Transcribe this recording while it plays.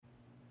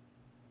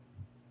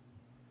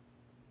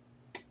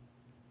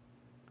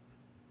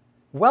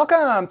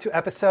Welcome to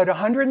episode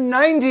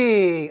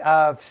 190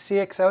 of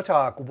CXO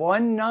Talk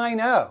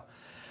 190.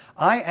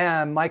 I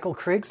am Michael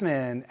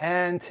Krigsman,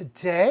 and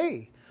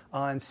today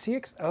on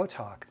CXO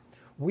Talk,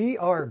 we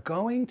are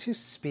going to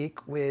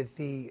speak with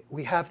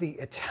we have the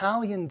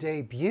Italian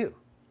debut.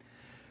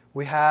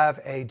 We have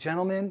a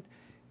gentleman,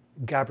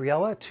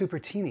 Gabriele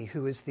Tubertini,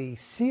 who is the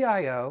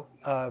CIO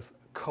of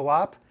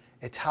Coop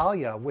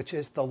Italia, which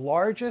is the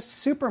largest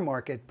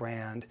supermarket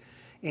brand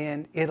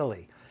in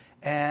Italy.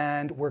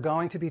 And we're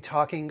going to be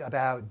talking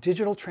about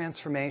digital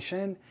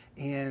transformation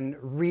in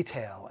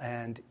retail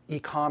and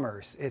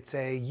e-commerce. It's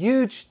a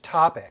huge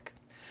topic.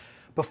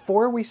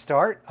 Before we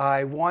start,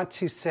 I want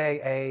to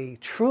say a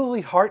truly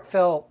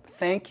heartfelt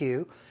thank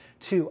you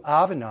to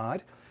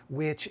Avanade,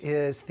 which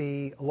is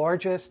the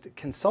largest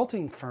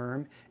consulting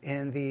firm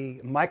in the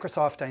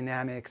Microsoft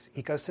Dynamics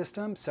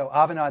ecosystem. So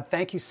Avanade,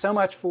 thank you so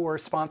much for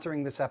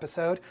sponsoring this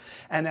episode.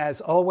 And as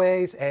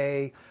always,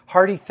 a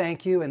hearty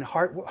thank you and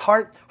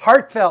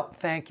heartfelt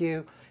thank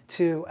you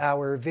to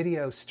our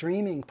video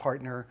streaming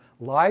partner,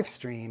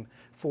 Livestream,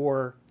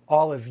 for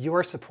all of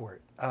your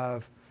support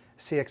of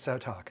CXO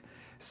Talk.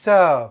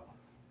 So,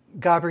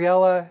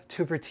 Gabriele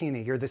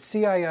Tubertini, you're the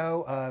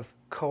CIO of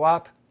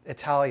Coop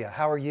Italia.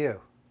 How are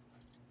you?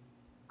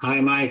 Hi,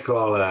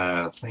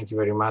 Michael. Thank you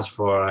very much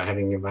for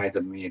having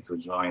invited me to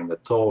join the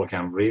talk.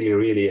 I'm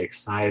really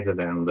excited,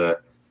 and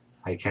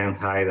I can't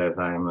hide that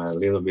I'm a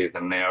little bit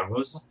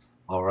nervous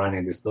of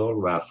running this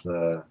talk, but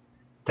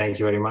thank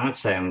you very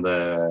much, and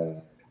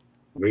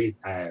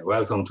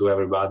welcome to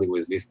everybody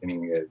who's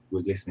listening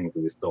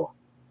to this talk.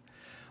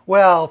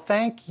 Well,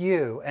 thank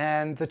you.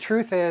 And the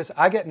truth is,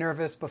 I get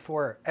nervous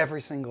before every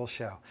single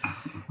show.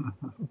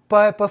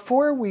 But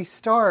before we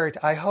start,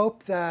 I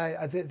hope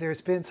that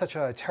there's been such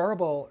a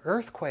terrible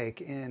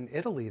earthquake in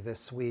Italy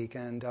this week,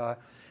 and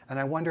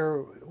I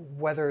wonder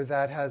whether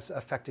that has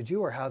affected you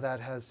or how that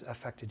has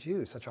affected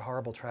you. Such a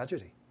horrible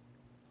tragedy.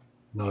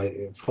 No,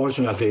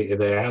 fortunately,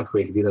 the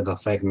earthquake didn't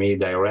affect me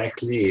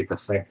directly. It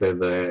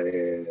affected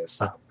a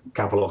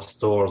couple of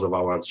stores of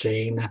our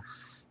chain,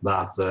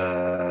 but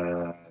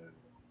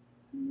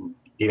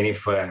even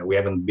if we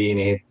haven't been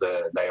hit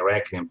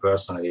directly and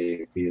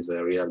personally, it is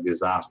a real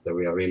disaster.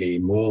 We are really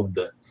moved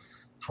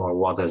for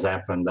what has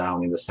happened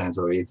down in the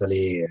center of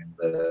Italy, and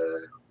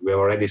we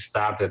already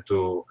started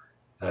to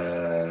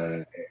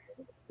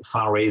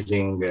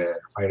fundraising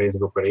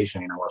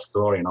operation in our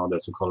store in order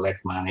to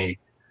collect money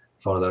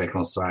for the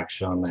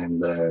reconstruction,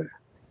 and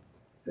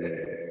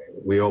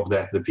we hope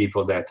that the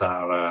people that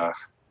are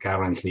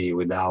currently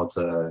without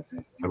a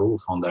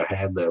roof on their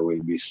head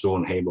will be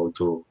soon able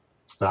to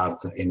start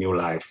a new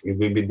life. It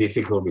will be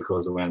difficult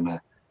because when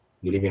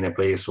you live in a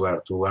place where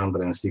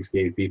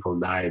 268 people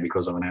die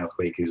because of an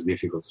earthquake, it's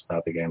difficult to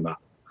start again, but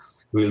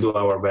we'll do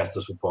our best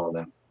to support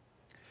them.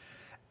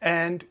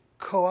 And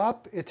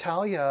Coop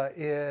Italia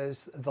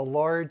is the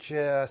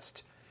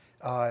largest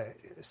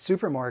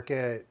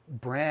supermarket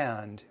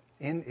brand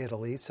in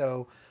Italy.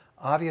 So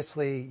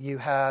obviously you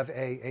have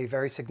a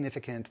very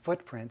significant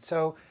footprint.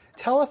 So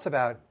tell us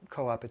about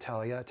Coop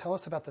Italia. Tell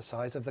us about the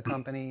size of the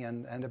company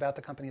and about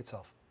the company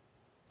itself.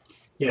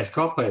 Yes,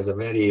 Coop has a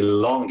very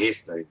long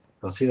history.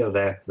 Consider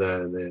that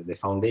the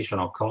foundation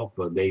of Coop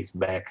dates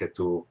back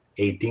to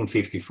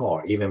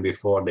 1854, even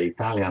before the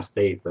Italian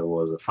state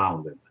was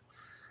founded.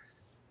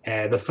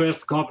 The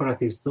first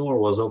cooperative store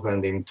was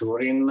opened in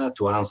Turin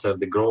to answer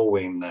the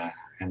growing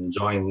and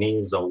joint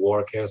needs of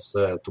workers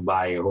to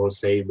buy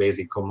wholesale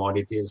basic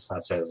commodities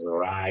such as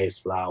rice,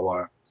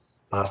 flour,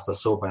 pasta,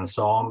 soap, and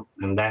so on,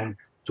 and then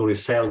to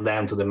resell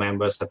them to the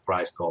members at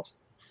price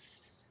cost.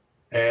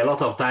 A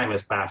lot of time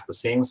has passed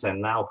since,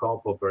 and now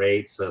Coop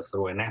operates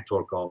through a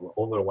network of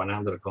over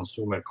 100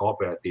 consumer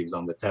cooperatives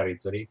on the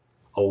territory,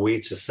 of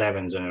which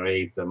 7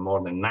 generate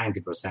more than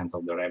 90%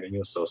 of the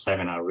revenue, so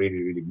 7 are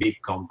really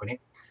big company.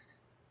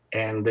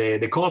 And the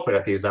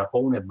cooperatives are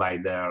owned by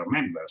their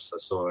members,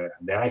 so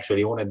they're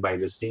actually owned by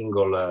the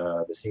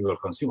single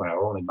consumer,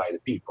 are owned by the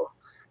people.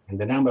 And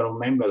the number of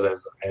members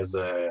has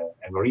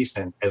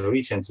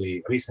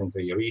recently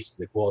reached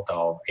the quota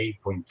of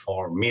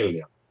 8.4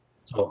 million.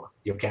 So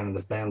you can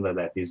understand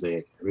that is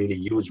a really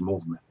huge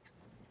movement.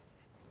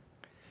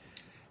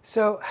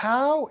 So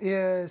how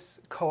is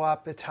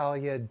Coop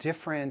Italia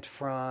different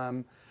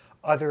from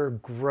other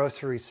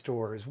grocery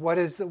stores? What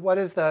is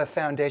the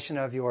foundation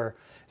of your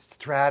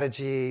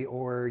strategy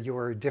or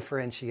your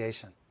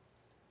differentiation?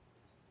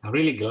 I'm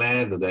really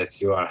glad that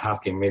you are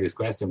asking me this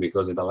question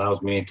because it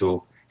allows me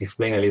to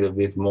explain a little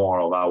bit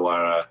more of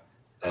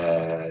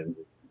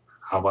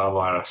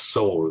our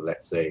soul,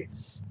 let's say,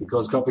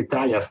 because Coop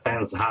Italia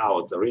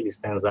really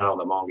stands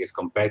out among its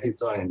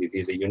competitors, and it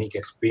is a unique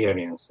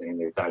experience in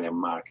the Italian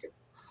market.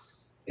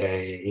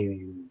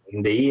 In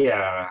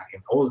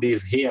all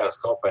these years,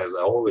 Coop has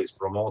always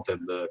promoted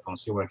the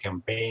consumer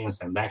campaigns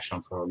and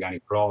action for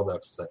organic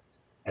products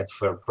at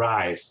fair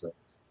price.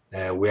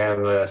 We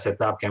have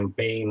set up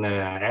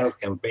health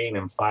campaign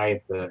and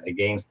fight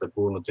against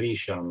poor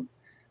nutrition.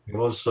 We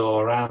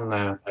also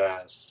run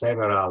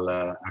several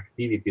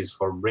activities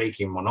for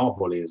breaking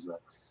monopolies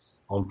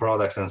on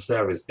products and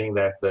services. Think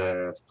that,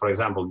 for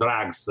example,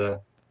 drugs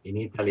in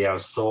Italy are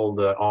sold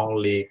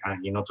only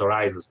in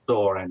authorized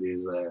store and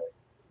is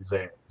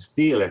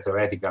still a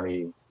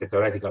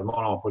theoretical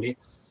monopoly.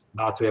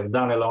 But we have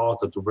done a lot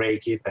to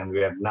break it, and we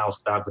have now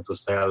started to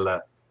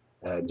sell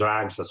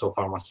drugs, so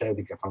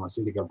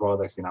pharmaceutical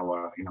products in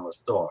our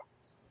store.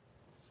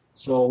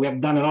 So we have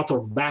done a lot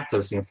of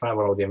battles in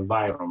favor of the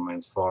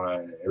environment for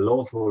a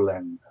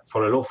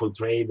lawful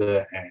trade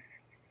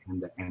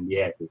and the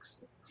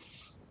ethics.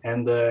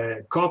 And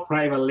Coop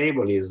private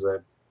label is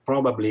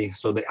probably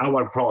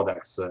our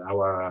products,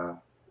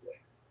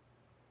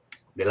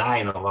 the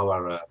line of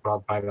our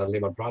private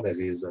label products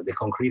is the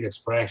concrete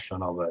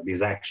expression of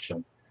this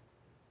action.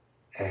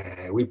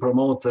 We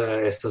promote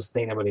a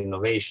sustainable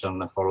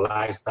innovation for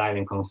lifestyle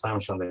and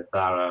consumption that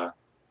are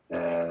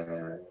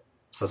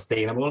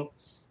sustainable.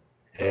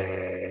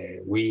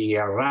 We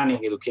are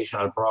running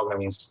educational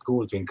program in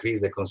school to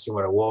increase the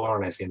consumer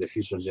awareness in the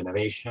future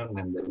generation,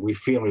 and we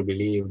firmly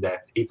believe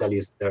that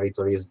Italy's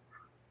territories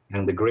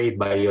and the great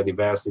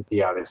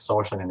biodiversity are a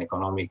social and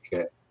economic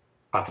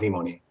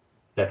patrimony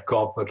that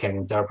Coop can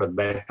interpret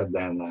better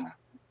than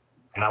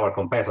our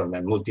competitors,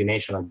 than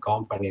multinational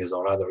companies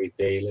or other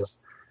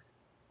retailers.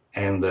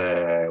 And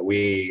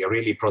we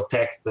really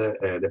protect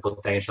the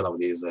potential of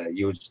this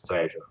huge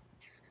treasure.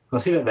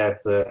 Consider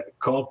that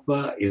Coop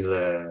is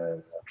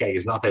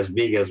not as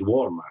big as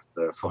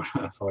Walmart for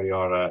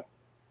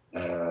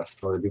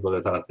the people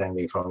that are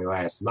attending from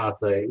US, but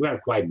we are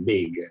quite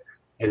big.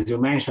 As you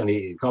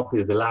mentioned, Coop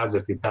is the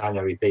largest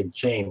Italian retail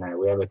chain.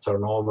 We have a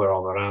turnover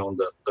of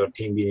around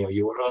 13 billion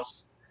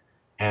euros,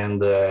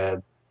 and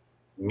that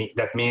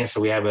means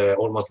we have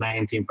almost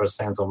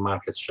 19% of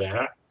market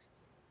share.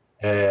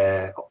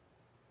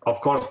 Of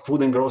course,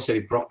 food and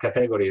grocery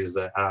categories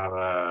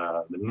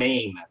are the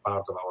main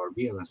part of our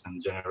business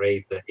and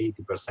generate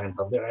 80%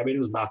 of the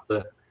revenues, but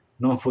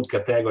non-food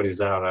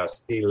categories are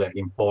still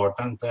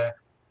important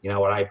in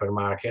our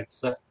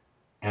hypermarkets,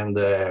 and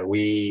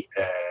we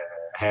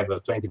have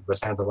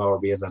 20% of our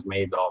business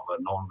made of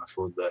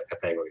non-food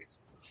categories.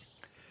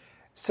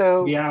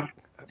 So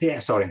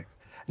sorry.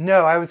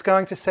 No, I was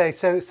going to say,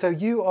 so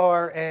you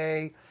are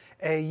a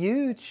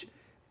huge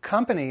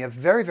company, a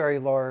very, very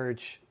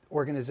large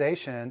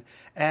organization,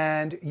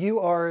 and you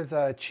are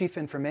the Chief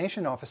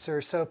Information Officer.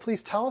 So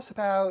please tell us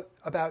about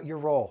your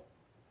role.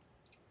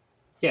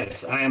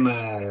 Yes, I am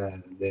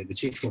the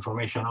Chief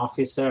Information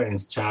Officer in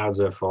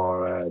charge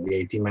for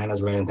the IT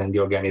management and the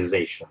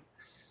organization.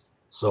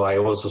 So I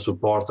also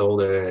support all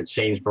the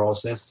change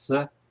process.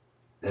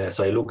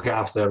 So I look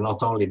after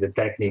not only the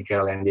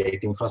technical and the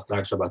IT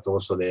infrastructure, but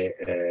also the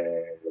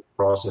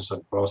process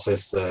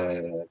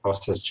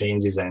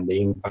changes and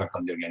the impact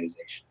on the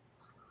organization.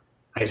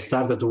 I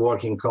started to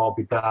work in Coop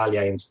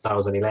Italia in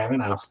 2011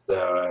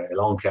 after a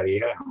long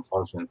career.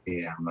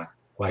 Unfortunately, I'm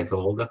quite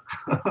old.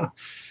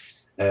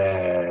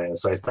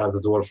 So I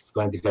started to work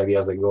 25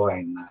 years ago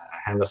in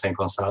Henderson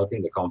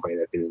Consulting, the company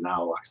that is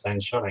now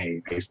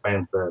Accenture. I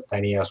spent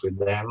 10 years with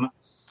them,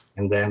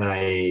 and then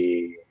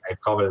I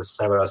covered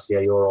several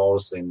CIO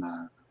roles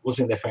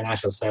also in the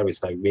financial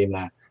service. I've been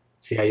a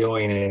CIO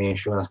in an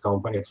insurance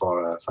company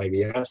for 5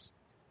 years,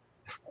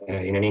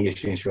 in an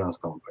English insurance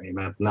company.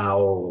 But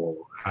now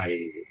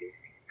I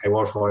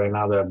work for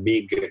another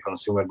big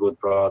consumer good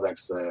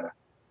products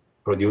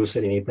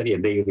producer in Italy, a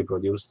daily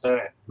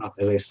producer. Not,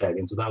 as I said,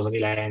 in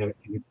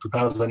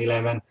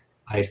 2011,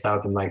 I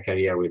started my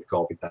career with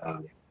Coop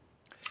Italia.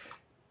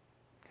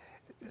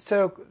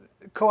 So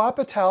Coop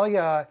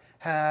Italia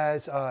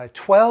has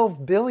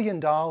 $12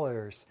 billion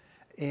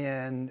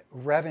in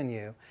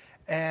revenue,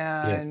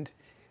 and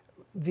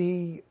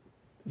yes,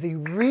 the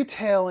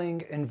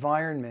retailing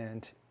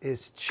environment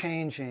is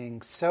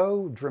changing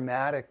so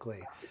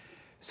dramatically.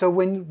 So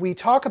when we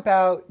talk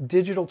about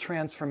digital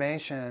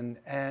transformation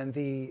and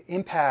the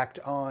impact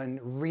on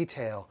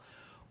retail,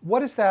 what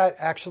does that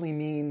actually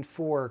mean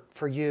for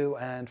you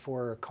and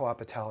for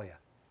Coop Italia?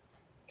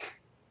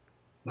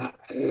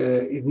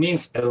 It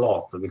means a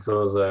lot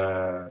because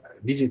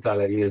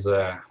digital is,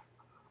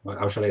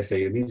 how shall I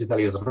say, digital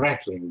is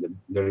rattling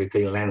the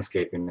retail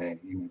landscape in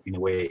a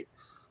way,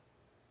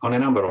 on a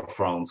number of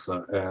fronts.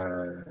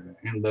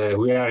 And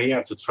we are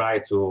here to try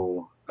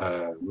to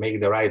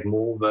make the right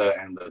move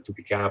and to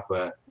pick up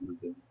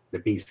the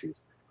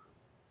pieces.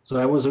 So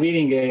I was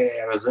reading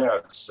a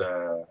research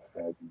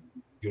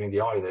during the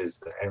holidays,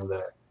 and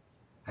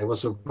I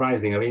was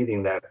surprised in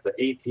reading that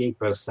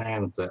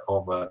 88%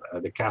 of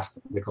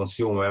the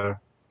consumer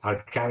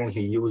are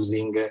currently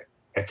using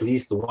at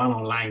least one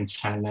online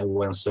channel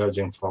when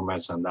searching for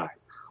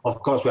merchandise. Of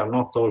course, we are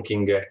not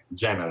talking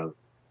general,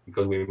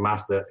 because we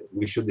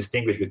should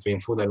distinguish between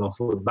food and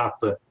non-food.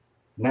 But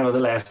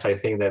nevertheless, I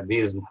think that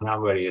this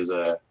number is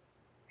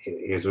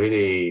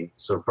really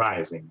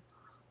surprising.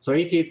 So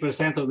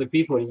 88% of the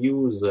people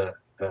use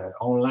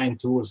online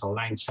tools,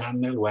 online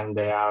channel when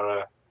they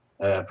are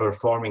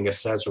performing a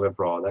search of a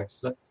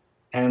products.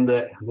 And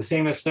the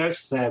same research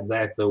said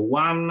that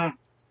one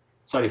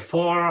sorry,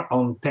 4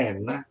 on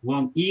 10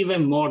 want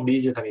even more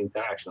digital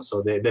interaction.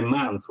 So the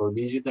demand for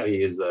digital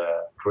is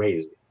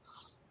crazy.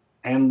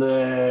 And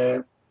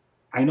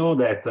I know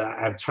that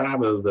I've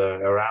traveled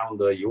around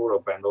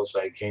Europe, and also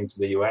I came to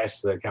the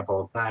US a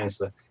couple of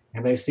times,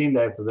 and I've seen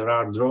that there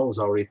are droves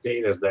of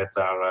retailers that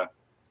are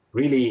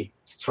really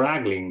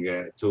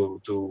struggling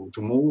to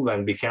move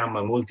and become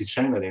a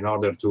multi-channel in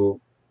order to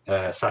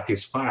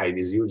satisfy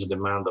this huge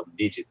demand of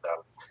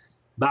digital.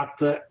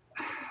 But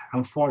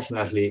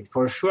unfortunately,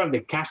 for sure, the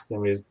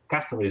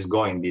customer is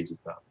going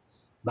digital.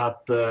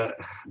 But the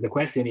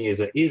question is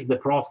the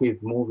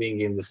profit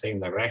moving in the same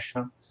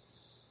direction?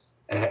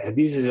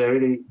 This is a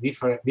really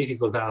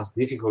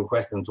difficult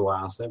question to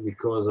answer,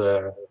 because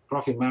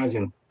profit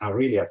margins are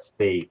really at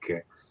stake.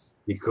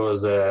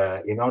 Because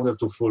in order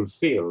to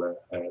fulfill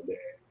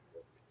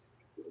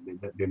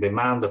the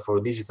demand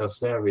for digital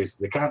service,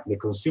 the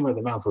consumer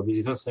demand for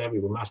digital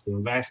service, we must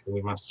invest,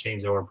 we must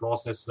change our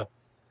process,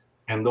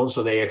 and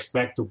also they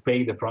expect to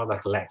pay the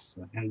product less,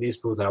 and this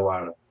puts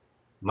our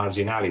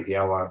marginality,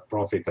 our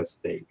profit at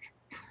stake.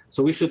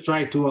 So we should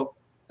try to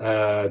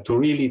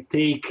really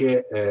take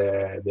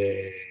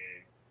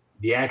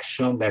the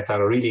action that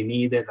are really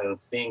needed and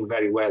think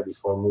very well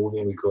before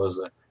moving,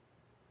 because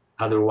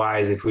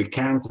otherwise, if we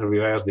can't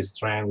reverse this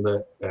trend,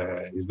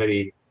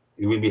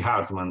 it will be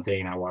hard to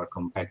maintain our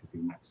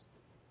competitiveness.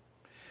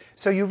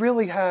 So you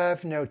really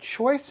have no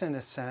choice in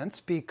a sense,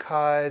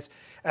 because,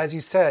 as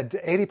you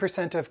said,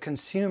 80% of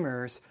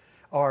consumers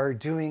are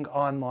doing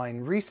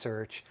online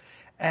research.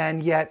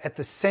 And yet, at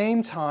the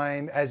same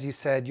time, as you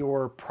said,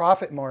 your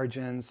profit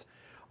margins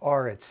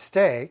are at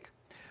stake,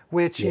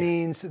 which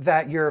means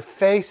that you're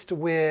faced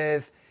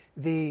with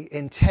the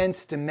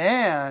intense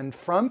demand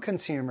from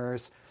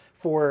consumers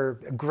for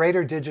a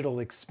greater digital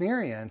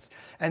experience.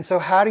 And so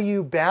how do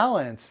you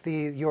balance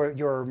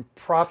your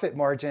profit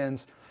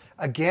margins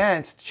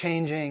against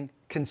changing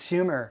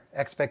consumer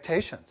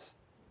expectations?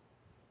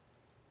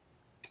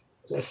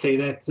 Let's say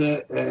that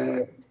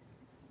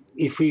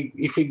if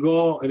we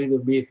go a little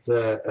bit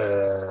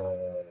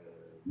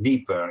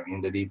deeper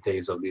in the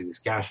details of this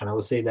discussion, I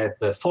would say that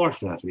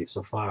fortunately,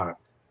 so far,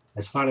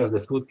 as far as the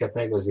food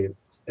categories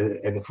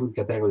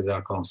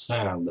are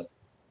concerned,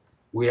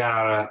 we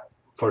are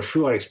for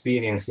sure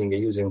experiencing a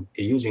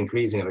huge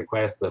increase in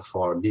requests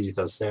for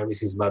digital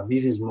services, but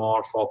this is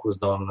more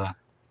focused on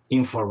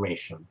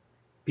information.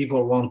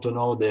 People want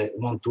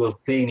to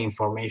obtain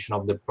information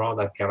of the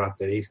product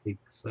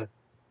characteristics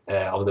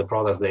of the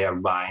products they are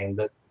buying,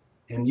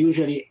 and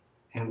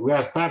we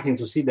are starting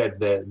to see that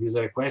this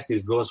request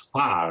goes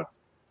far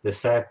the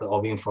set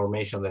of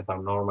information that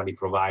are normally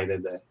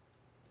provided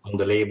on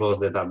the labels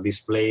that are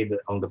displayed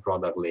on the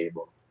product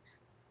label.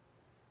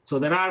 So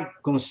there are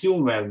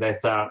consumers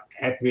that are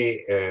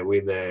happy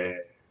with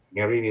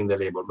reading the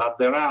label, but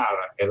there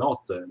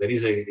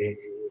is a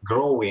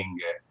growing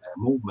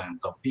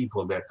movement of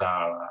people that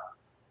are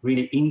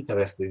really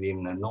interested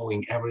in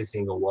knowing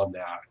everything of what they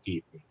are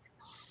eating.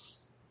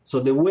 So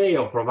the way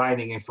of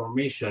providing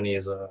information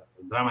is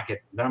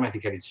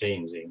dramatically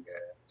changing.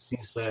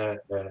 Since,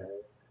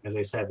 as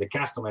I said, the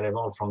customer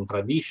evolved from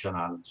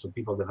traditional, so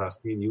people that are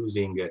still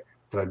using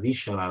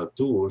traditional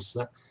tools,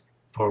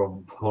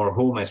 for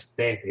whom a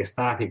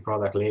static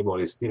product label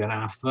is still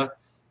enough, to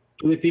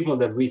the people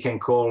that we can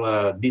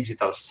call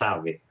digital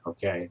savvy,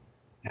 okay?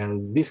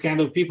 And these kind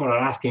of people are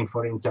asking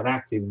for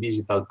interactive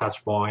digital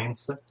touch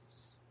points.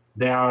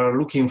 They are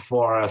looking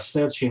for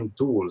searching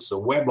tools,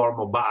 web or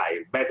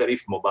mobile, better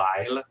if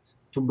mobile,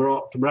 to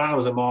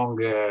browse among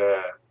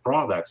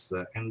products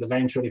and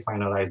eventually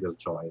finalize their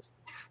choice.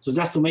 So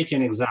just to make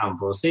an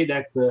example, say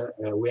that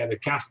we have a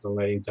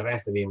customer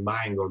interested in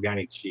buying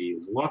organic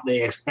cheese. What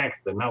they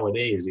expect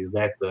nowadays is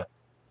that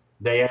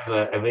they have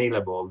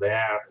available,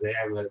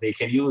 they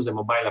can use a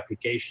mobile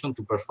application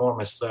to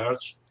perform a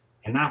search,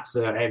 and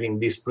after having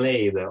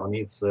displayed on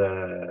its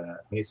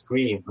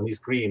screen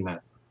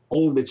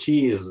all the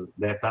cheeses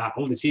that are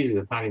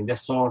in the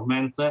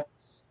assortment,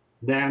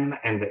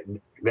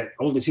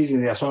 all the cheeses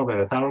in the assortment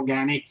that are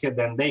organic,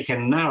 then they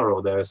can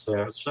narrow their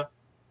search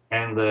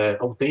and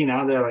obtain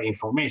other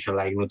information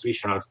like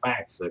nutritional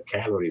facts,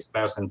 calories,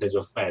 percentage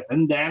of fat,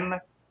 and then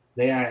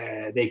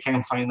they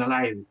can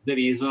finalize the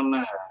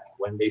reason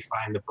when they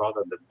find the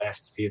product that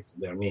best fits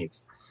their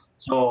needs.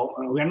 So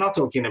we are not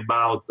talking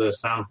about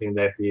something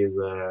that is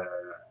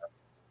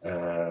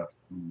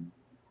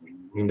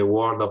in the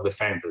world of the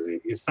fantasy.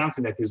 It's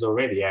something that is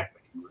already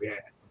happening.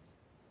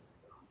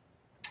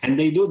 And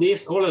they do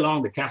this all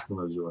along the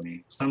customer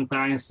journey.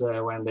 Sometimes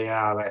when they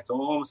are at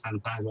home,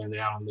 sometimes when they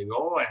are on the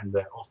go, and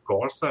of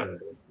course,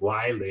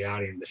 while they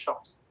are in the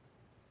shops.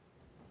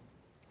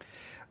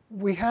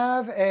 We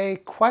have a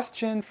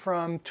question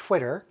from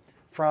Twitter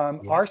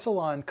from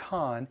Arsalan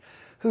Khan,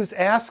 who's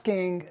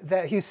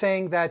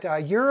saying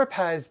that Europe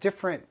has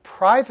different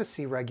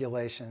privacy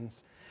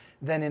regulations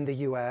than in the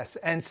US.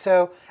 And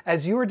so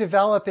as you're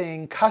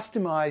developing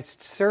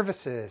customized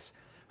services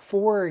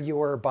for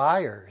your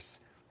buyers,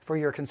 for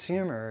your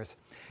consumers,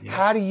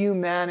 how do you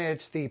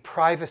manage the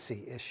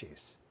privacy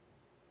issues?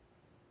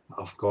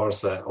 of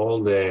course,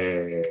 all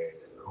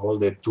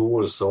the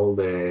tools, all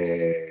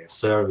the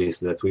service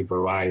that we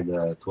provide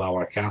to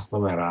our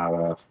customer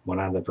are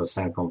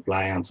 100%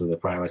 compliant to the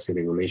privacy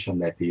regulation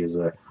that is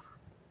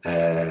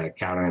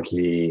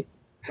currently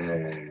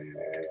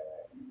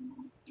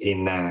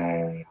in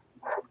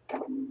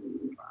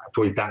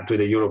to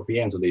the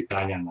European, to the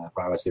Italian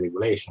privacy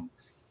regulation.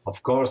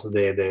 Of course,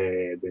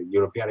 the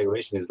European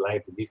regulation is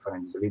slightly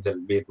different. It's a little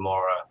bit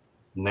more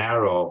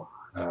narrow,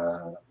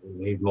 a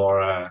little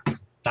more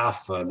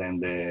tough than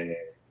the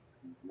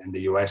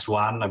US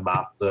one,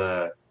 but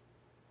there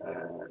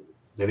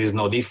is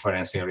no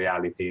difference in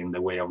reality in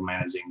the way of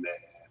managing the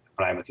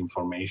private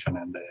information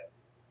and the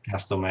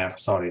customer.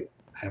 Sorry,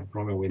 I have a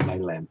problem with my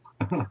lamp.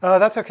 Oh,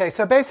 that's okay.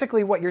 So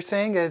basically what you're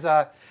saying is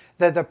that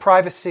the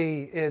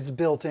privacy is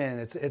built in.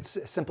 It's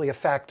simply a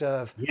fact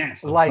of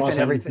life and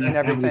everything.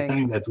 Every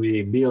time that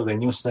we build a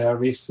new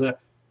service,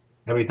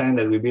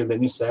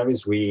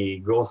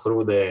 we go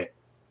through the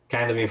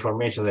kind of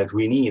information that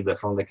we need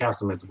from the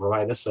customer to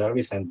provide the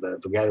service, and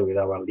together with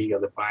our legal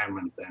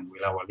department and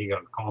with our legal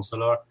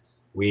counselor,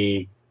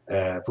 we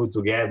put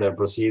together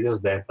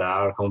procedures that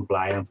are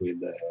compliant with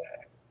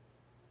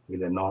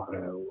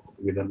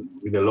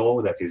the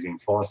law that is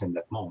enforced in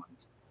that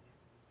moment.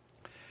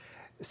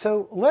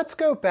 So let's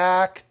go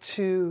back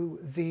to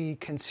the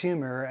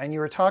consumer, and you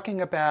were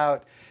talking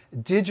about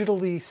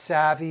digitally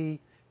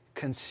savvy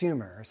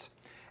consumers,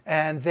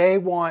 and they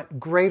want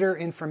greater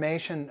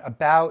information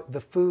about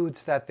the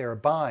foods that they're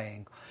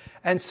buying.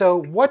 And so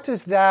what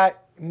does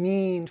that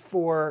mean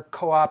for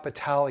Coop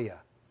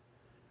Italia?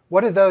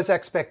 What do those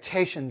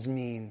expectations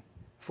mean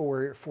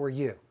for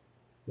you?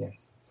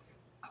 Yes.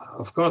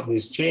 Of course,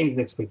 this changed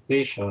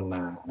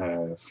expectation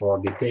for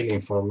detailed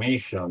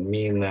information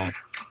mean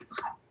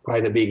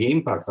quite a big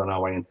impact on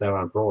our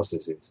internal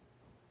processes.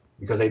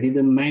 Because I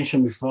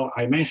mentioned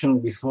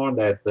before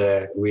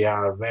that we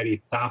are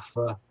very tough,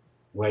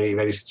 very,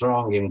 very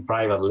strong in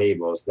private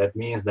labels. That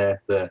means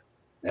that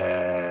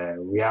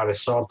we are a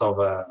sort of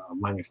a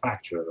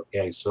manufacturer,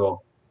 okay?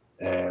 So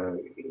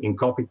in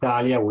Coop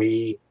Italia,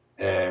 we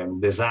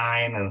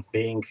design and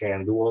think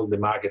and do all the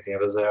marketing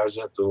research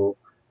to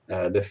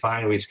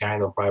define which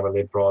kind of private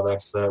label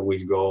products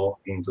will go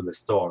into the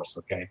stores,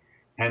 okay?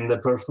 And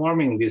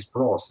performing this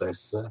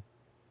process,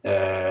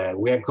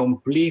 we have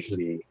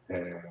completely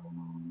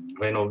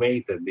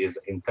renovated this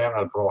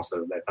internal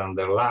process that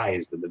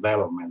underlies the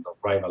development of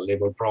private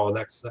label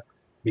products,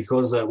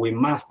 because we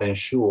must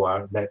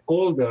ensure that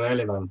all the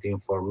relevant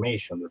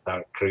information that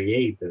are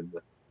created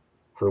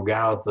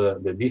throughout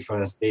the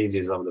different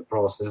stages of the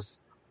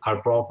process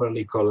are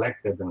properly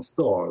collected and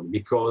stored,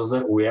 because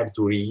we have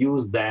to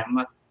reuse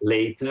them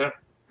later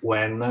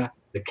when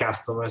the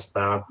customer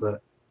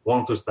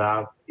want to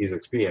start his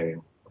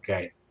experience,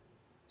 okay?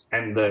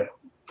 And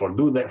for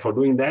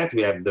doing that,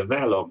 we have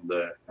developed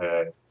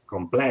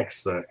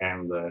complex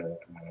and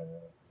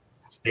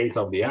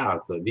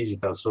state-of-the-art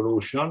digital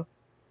solution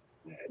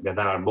that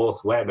are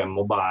both web and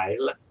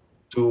mobile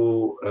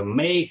to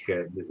make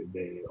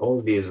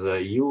all these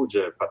huge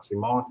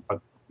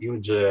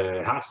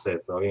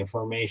assets of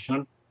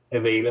information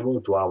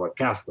available to our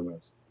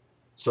customers,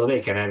 so they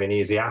can have an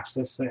easy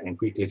access and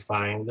quickly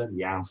find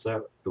the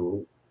answer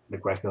to the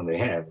question they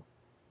have.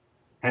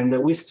 And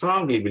we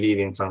strongly believe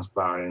in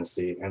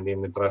transparency and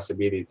in the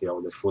traceability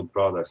of the food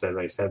products, as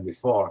I said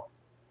before.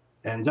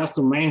 And just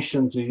to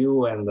mention to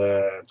you and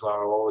to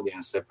our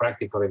audience a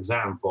practical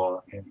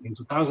example, in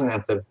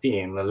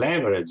 2013,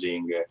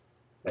 leveraging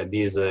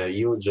this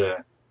huge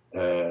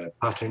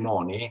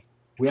patrimony,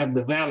 we have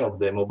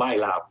developed a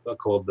mobile app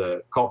called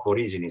Coop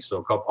Origins,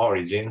 so Coop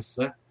Origins,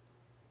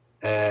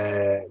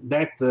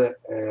 that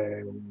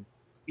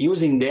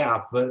using the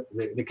app,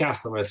 the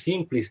customer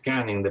simply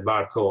scanning the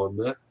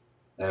barcode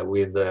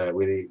with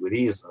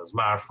his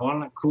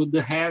smartphone could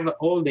have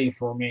all the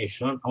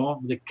information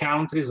of the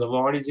countries of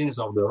origins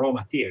of the raw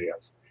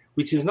materials,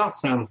 which is not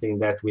something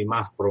that we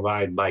must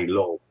provide by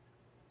law.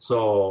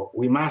 So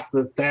we must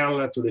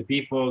tell to the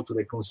people, to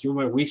the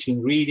consumer, which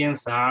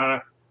ingredients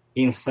are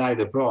inside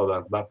the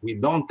product, but we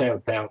don't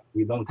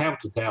have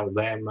to tell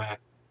them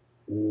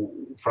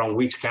from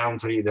which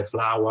country the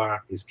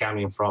flour is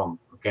coming from,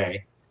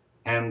 okay?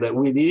 And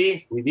we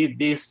did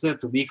this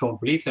to be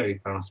completely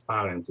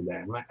transparent to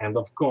them. And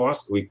of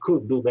course, we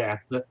could do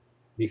that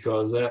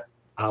because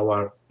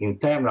our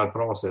internal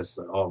process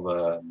of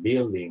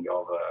building,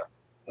 of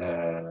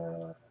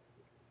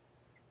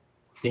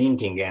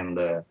thinking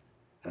and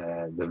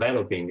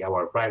developing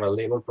our private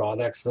label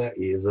products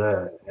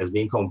has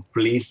been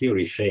completely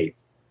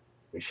reshaped.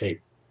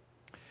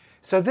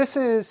 So this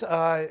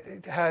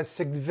has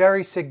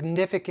very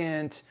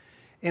significant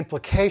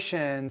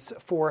implications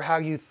for how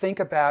you think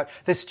about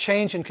this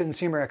change in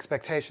consumer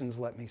expectations,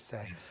 let me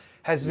say,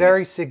 has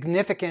very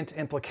significant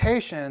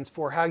implications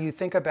for how you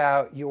think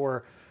about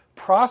your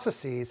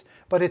processes,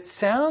 but it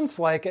sounds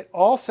like it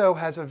also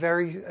has a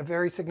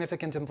very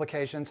significant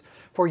implications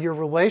for your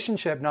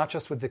relationship, not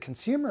just with the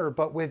consumer,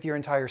 but with your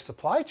entire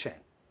supply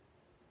chain.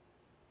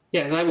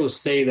 Yes, I would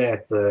say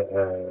that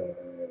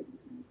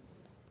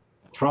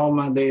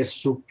From the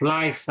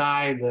supply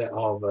side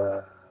of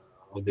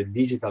the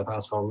digital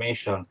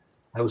transformation,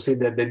 I would say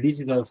that the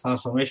digital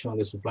transformation on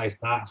the supply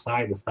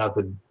side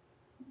started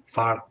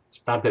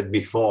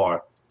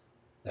before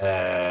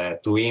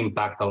to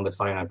impact on the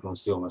final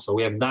consumer. So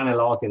we have done a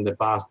lot in the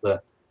past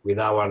with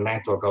our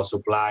network of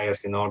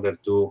suppliers in order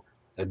to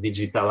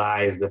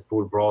digitalize the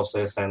full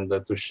process and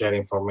to share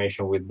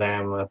information with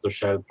them, to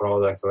share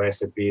products,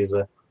 recipes,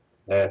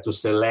 to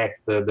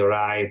select the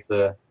right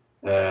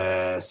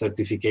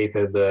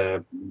certificated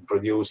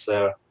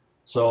producer.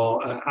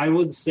 So I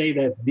would say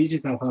that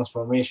digital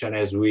transformation,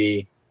 as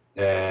we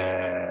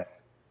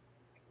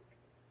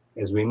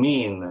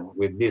mean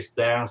with these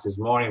terms, is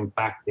more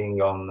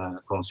impacting on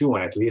consumer,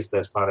 at least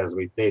as far as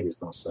retail is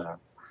concerned.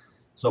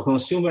 So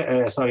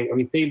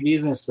retail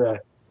business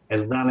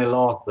has done a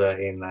lot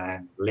in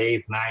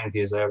late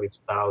 90s, early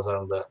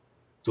 2000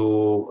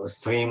 to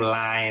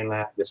streamline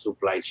the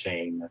supply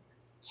chain.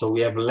 So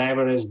we have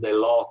leveraged a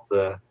lot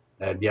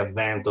the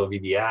advent of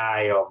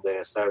EDI, of the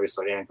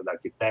service-oriented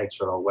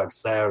architecture, of web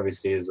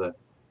services.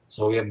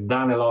 So we have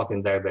done a lot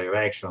in that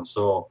direction.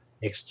 So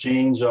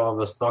exchange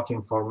of stock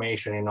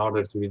information in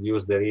order to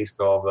reduce the risk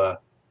of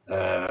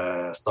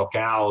stock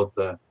out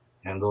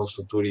and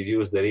also to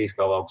reduce the risk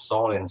of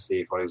obsolescence,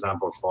 for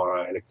example,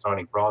 for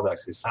electronic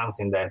products, is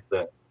something that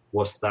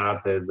was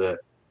started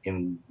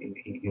in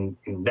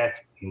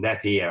that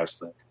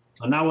years.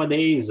 So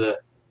nowadays,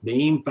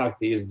 the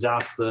impact is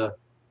just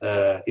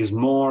is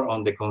more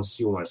on the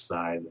consumer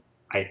side.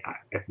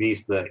 At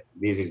least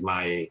this is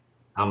my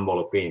humble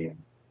opinion.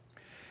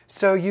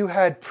 So you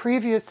had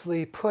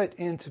previously put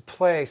into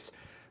place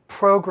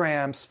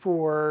programs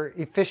for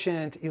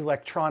efficient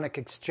electronic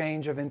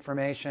exchange of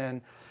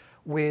information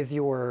with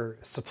your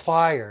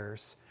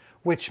suppliers,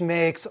 which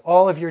makes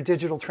all of your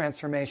digital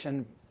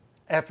transformation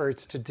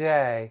efforts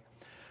today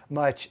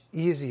much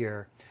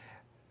easier.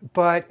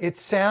 But it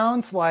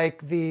sounds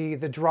like the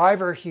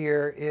driver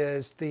here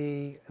is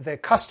the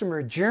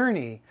customer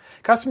journey.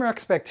 Customer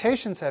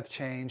expectations have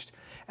changed,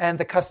 and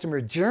the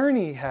customer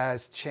journey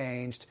has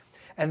changed,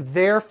 and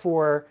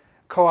therefore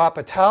Coop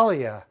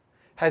Italia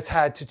has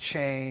had to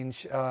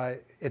change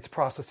its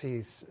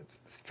processes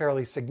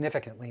fairly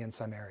significantly in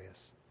some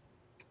areas.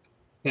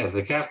 Yes,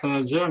 the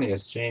customer journey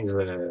has changed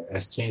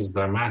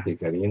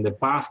dramatically. In the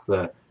past,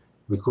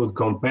 we could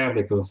compare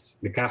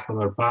the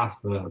customer path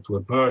to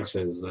a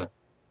purchase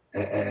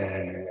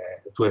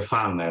to a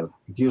funnel.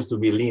 It used to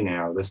be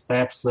linear. The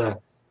steps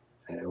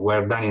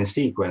were done in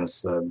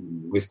sequence.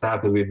 We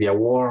started with the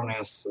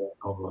awareness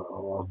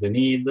of the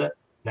need.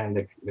 Then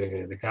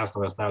the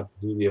customer started to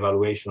do the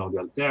evaluation of the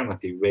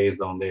alternative based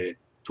on the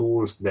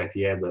tools that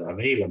he had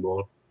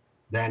available.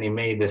 Then he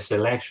made the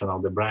selection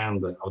of the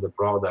brand of the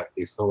product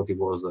he thought it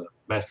was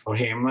best for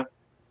him.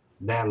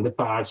 Then the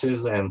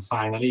purchase, and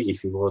finally,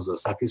 if he was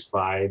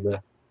satisfied,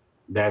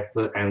 that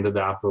ended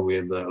up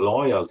with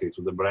loyalty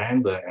to the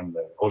brand and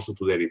also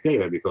to the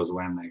retailer, because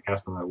when a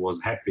customer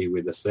was happy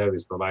with the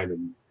service provided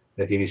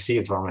that he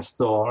received from a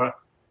store,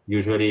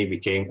 usually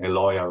became a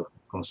loyal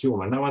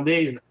consumer.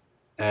 Nowadays,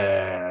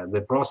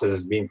 the process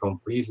has been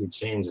completely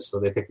changed. So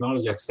the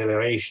technology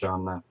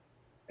acceleration,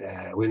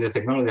 with the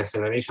technology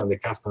acceleration, the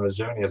customer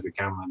journey has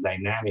become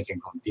dynamic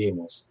and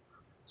continuous.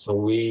 So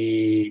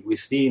we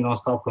see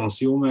non-stop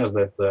consumers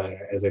that,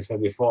 as I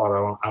said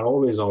before, are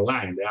always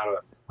online. They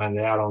are when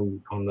they are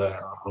on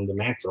the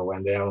metro,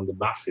 when they are on the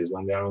buses,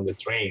 when they are on the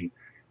train.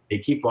 They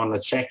keep on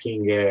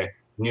checking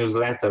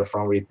newsletter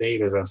from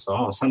retailers and so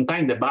on.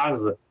 Sometimes the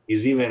buzz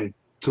is even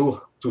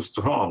too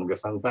strong.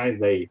 Sometimes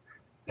they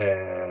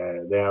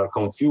are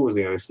confused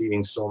in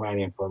receiving so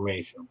many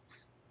information.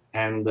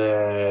 And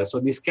so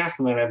these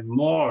customers have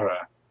more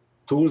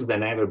tools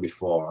than ever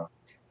before.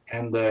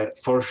 And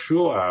for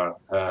sure,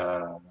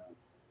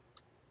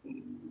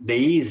 the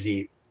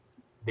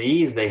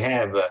ease they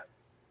have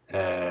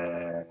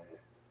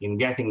in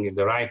getting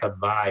the right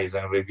advice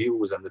and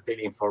reviews and the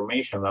daily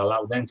information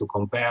allow them to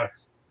compare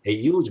a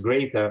huge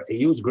great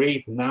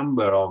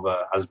number of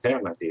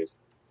alternatives.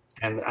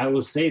 And I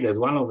would say that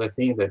one of the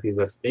things that is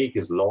at stake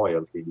is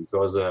loyalty,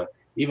 because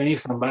even if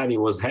somebody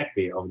was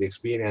happy of the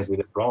experience with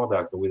the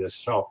product, or with a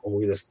shop, or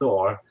with a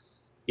store,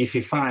 if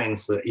he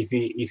finds, if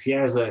he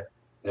has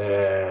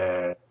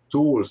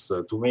tools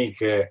to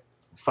make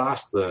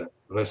fast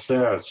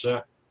research,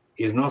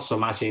 is not so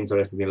much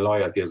interested in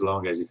loyalty as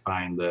long as he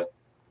finds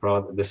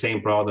the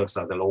same products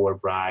at a lower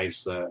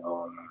price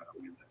or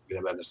with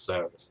a better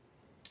service.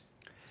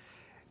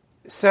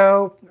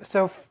 So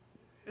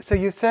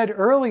you said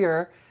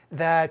earlier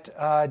that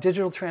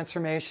digital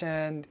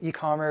transformation,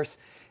 e-commerce,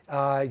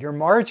 your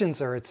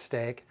margins are at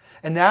stake,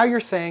 and now you're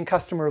saying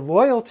customer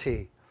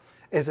loyalty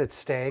is at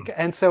stake.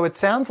 And so it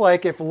sounds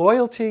like if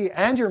loyalty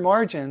and your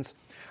margins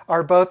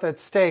are both at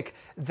stake,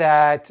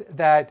 that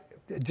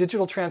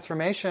digital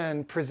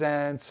transformation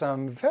presents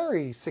some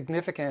very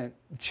significant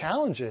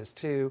challenges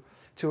to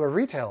a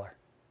retailer.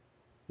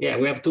 Yeah,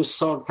 we have to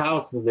sort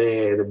out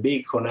the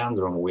big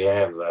conundrum we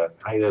have,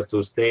 either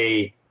to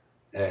stay,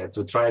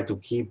 to try to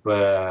keep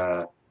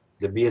the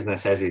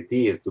business as it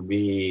is, to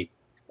be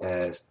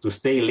to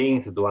stay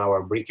linked to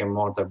our brick and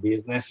mortar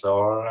business,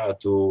 or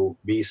to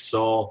be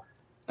so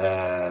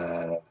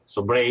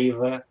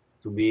brave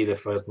to be the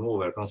first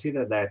mover.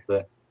 Consider that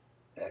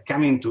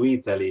coming to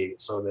Italy,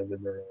 so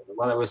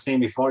what I was saying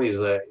before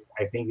is,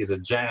 I think, is a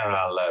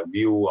general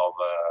view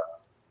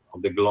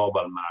of the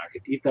global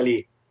market.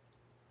 Italy,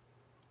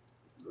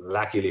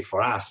 luckily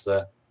for us,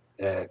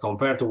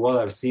 compared to what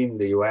I've seen in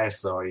the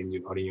US or in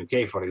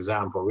UK, for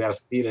example, we are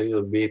still a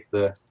little bit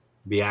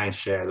behind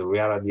schedule. We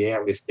are at the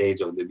early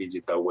stage of the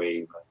digital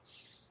wave.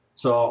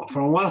 So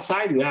from one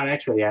side, we are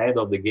actually ahead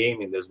of the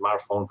game in the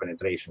smartphone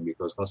penetration,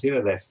 because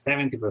consider that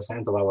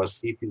 70% of our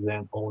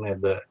citizens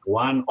owned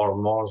one or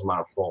more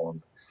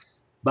smartphones,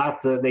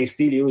 but they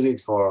still use it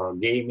for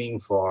gaming,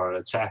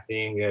 for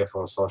chatting,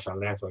 for social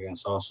network, and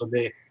so on. So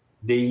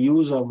the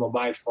use of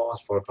mobile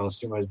phones for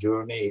consumer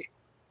journey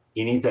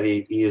in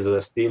Italy is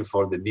still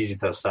for the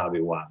digital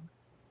savvy one.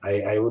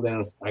 I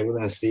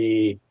wouldn't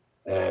see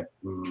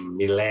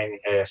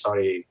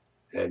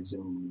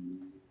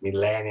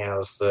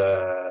millennials,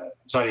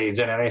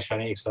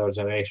 Generation X or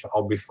Generation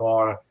or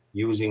before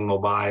using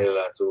mobile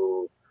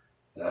to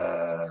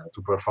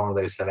perform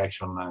their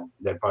selection,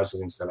 their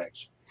purchasing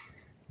selection.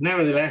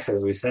 Nevertheless,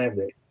 as we said,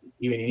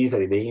 even in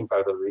Italy, the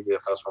impact of digital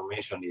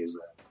transformation is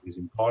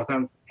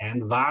important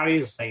and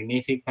varies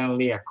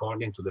significantly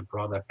according to the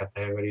product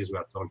categories we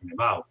are talking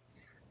about.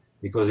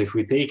 Because if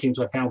we take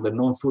into account the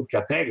non-food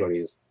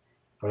categories,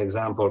 for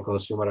example,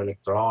 consumer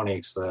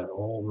electronics,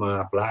 home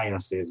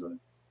appliances,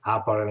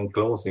 apparel and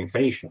clothing,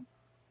 fashion,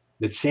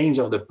 the change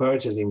of the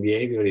purchasing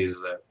behavior is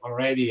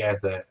already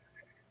at an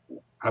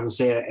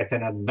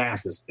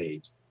advanced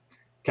stage.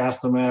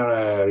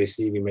 Customer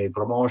receive email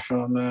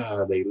promotion,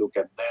 they look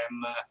at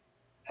them,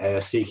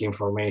 seek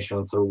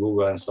information through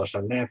Google and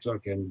social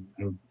network, and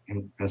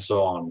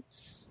so on.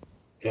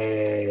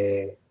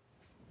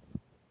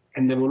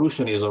 And the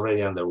evolution is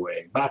already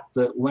underway. But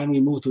when we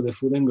move to the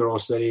food and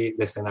grocery,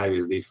 the scenario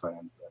is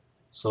different.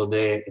 So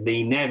the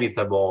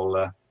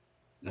inevitable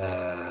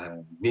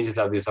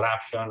digital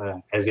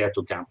disruption has yet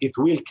to come. It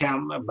will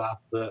come,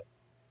 but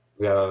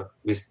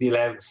we still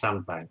have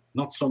some time.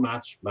 Not so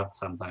much, but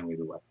some time we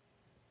do have.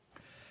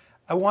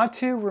 I want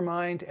to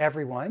remind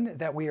everyone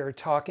that we are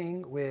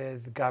talking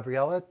with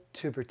Gabriella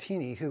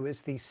Tubertini, who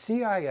is the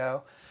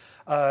CIO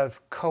of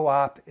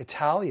Coop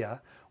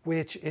Italia,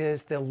 which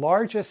is the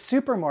largest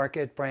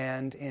supermarket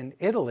brand in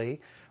Italy,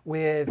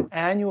 with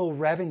annual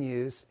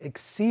revenues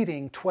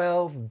exceeding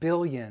 $12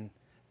 billion.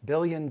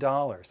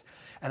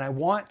 And I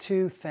want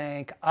to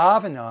thank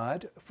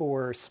Avanade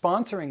for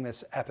sponsoring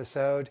this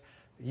episode.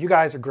 You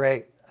guys are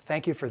great.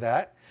 Thank you for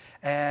that.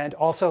 And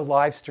also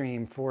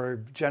Livestream for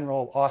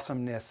general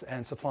awesomeness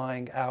and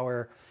supplying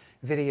our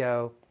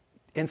video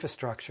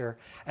infrastructure.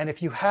 And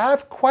if you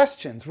have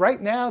questions, right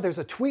now there's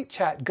a tweet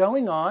chat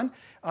going on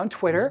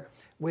Twitter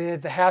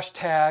with the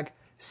hashtag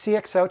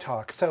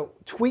CXOTalk. So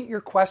tweet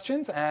your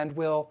questions and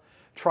we'll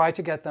try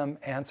to get them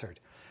answered.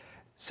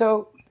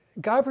 So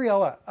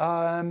Gabriella,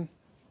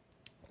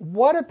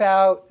 what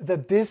about the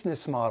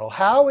business model?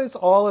 How is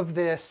all of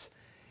this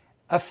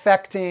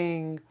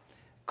affecting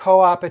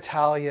Coop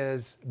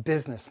Italia's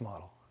business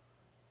model?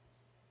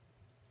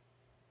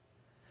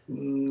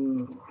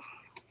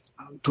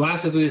 To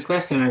answer to this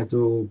question, I have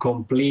to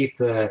complete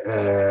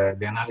the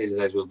analysis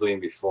I was doing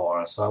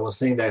before. So I was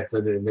saying that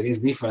there is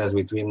difference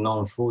between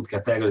non-food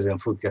categories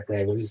and food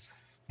categories.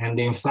 And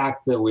in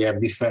fact, we have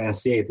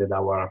differentiated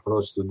our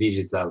approach to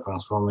digital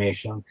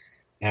transformation.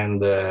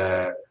 And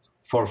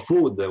for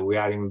food, we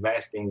are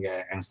investing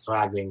and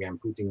struggling and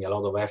putting a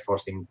lot of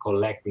efforts in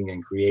collecting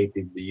and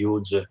creating the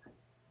huge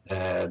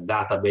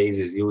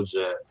databases, huge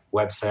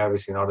web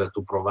service in order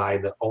to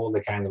provide all the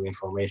kind of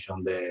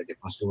information the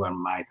consumer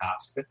might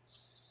ask.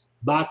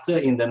 But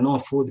in the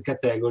non-food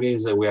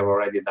categories, we have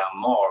already done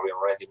more. We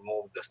already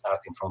moved,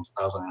 starting from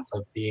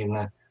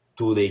 2013,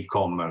 to the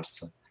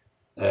e-commerce.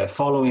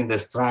 Following the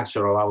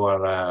structure of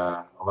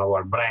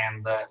our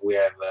brand, we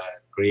have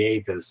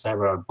created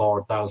several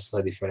portals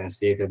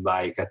differentiated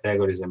by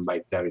categories and by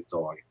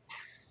territory.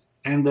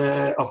 And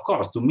of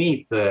course, to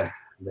meet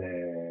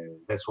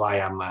that's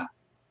why I'm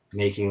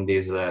making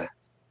this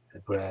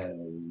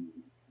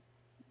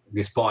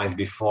point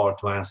before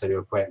answering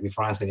your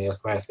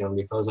question,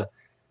 because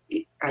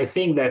I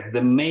think that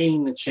the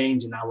main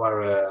change in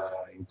our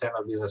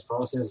internal business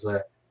process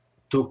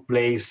took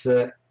place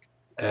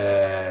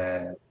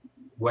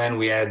when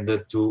we had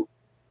to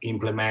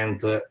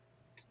implement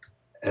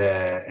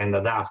and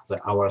adapt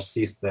our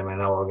system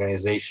and our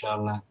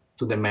organization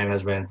to the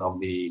management of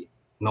the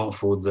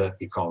non-food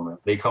e-commerce,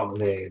 the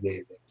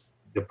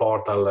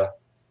portal,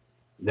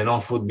 the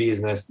non-food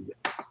business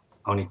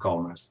on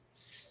e-commerce.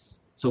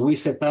 So we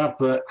set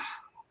up a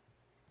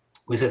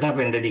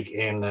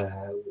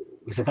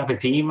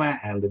team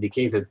and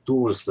dedicated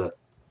tools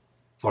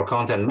for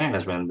content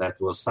management. That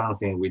was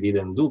something we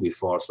didn't do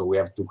before. So we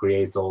have to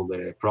create all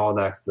the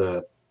product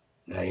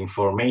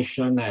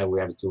information. We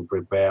have to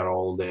prepare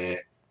all the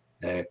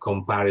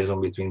comparison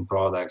between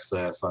products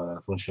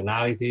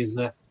functionalities.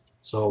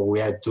 So we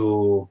had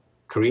to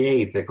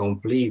create a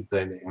complete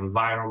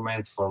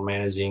environment for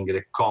managing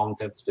the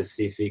content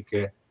specific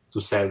to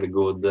sell the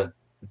good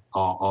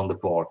on the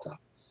portal.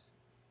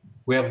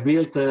 We have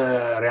built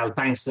a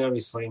real-time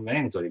service for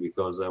inventory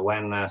because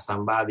when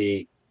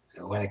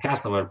a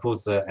customer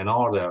puts an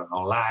order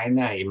online,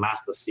 he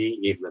must see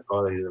if the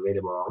product is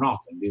available or not.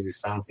 And this is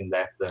something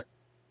that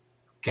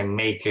can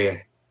make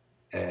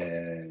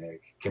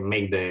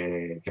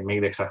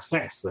the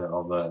success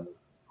of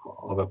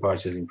a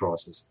purchasing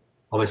process,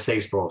 of a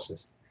sales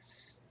process.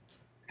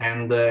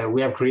 And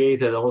we have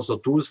created also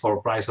tools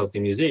for price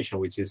optimization,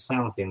 which is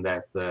something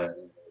that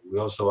we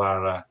also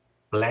are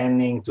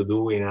planning to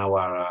do in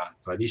our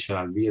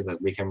traditional business,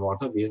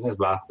 brick-and-mortar business,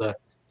 but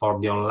for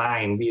the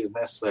online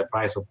business,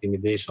 price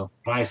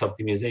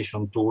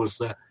optimization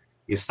tools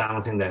is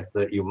something that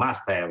you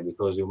must have,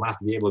 because you must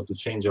be able to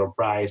change your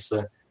price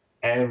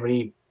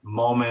every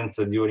moment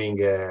during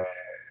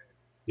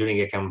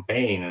a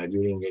campaign,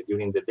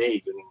 during the day,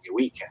 during the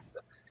weekend,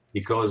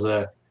 because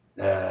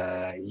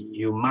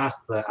you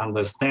must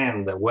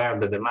understand where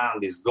the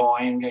demand is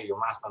going. You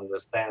must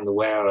understand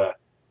where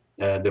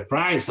the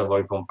price of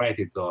our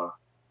competitor,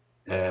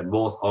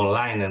 both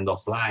online and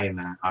offline,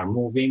 are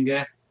moving.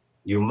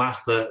 You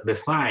must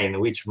define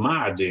which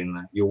margin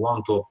you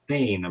want to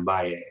obtain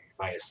by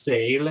a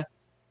sale,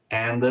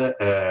 and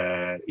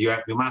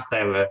you must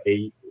have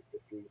a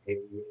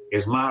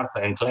smart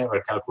and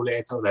clever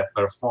calculator that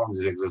performs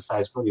this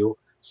exercise for you,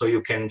 so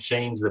you can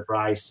change the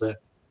price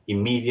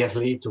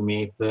immediately to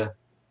meet the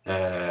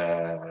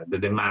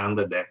demand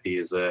that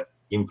is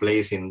in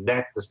place in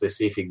that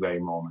specific very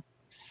moment.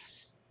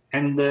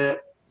 And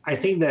I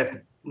think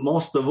that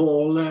most of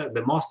all,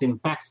 the most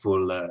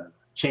impactful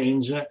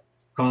change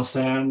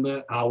concerned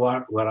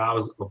our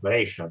warehouse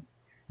operation.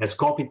 As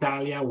Coop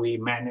Italia, we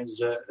manage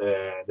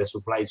the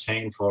supply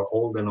chain for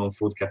all the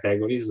non-food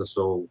categories.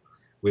 So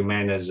we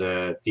manage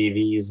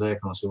TVs,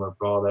 consumer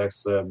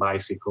products,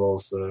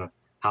 bicycles,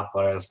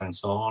 apparels, and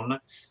so on.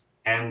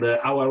 And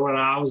our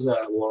warehouse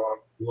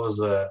was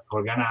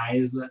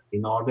organized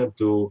in order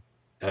to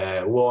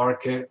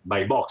work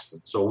by box.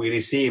 So we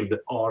received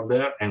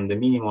order, and the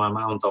minimum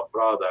amount of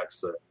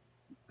products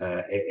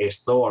a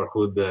store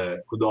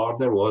could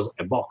order was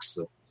a box.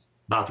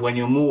 But when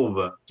you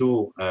move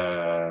to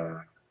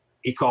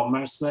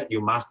e-commerce,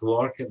 you must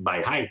work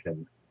by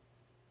item,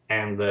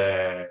 and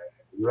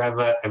you have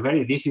a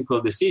very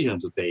difficult decision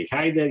to take.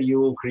 Either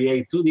you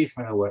create two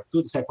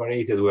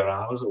separated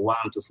warehouses,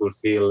 one to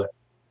fulfill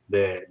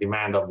the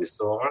demand of the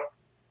store,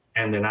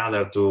 and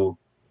another to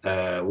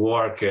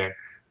work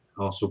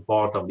on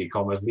support of the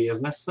e-commerce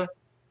business,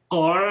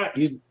 or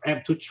you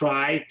have to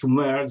try to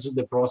merge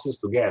the process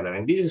together.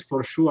 And this is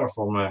for sure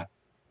from a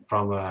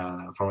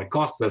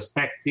cost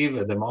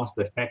perspective the most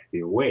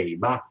effective way.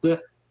 But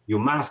you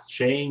must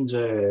change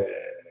the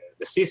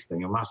system,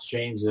 you must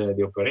change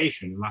the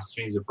operation, you must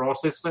change the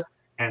process,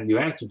 and you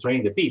have to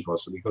train the people.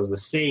 So because the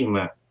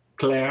same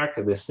clerk,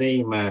 the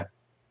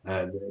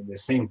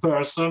same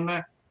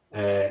person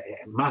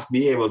must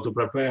be able to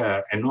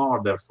prepare an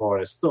order for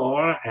a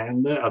store,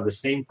 and at the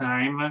same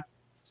time,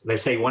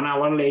 let's say 1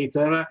 hour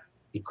later,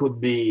 it could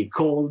be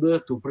called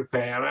to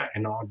prepare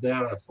an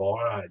order for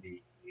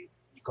the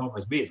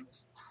e-commerce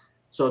business.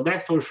 So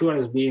that for sure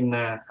has been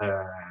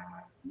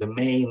the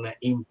main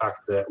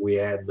impact we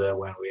had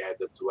when we had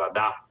to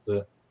adapt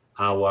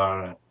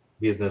our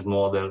business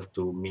model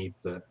to meet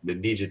the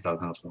digital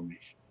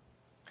transformation.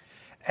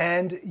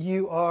 And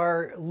you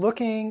are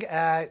looking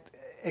at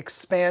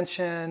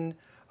expansion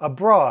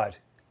abroad,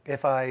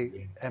 if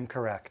I am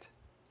correct.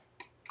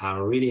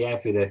 I'm really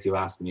happy that you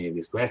asked me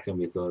this question,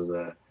 because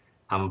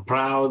I'm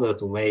proud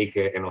to make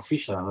an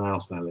official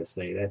announcement, let's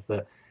say,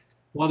 that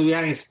what we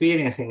are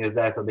experiencing is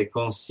that the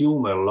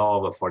consumer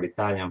love for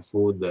Italian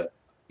food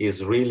is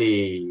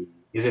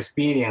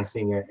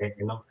experiencing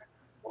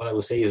what I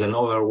would say is an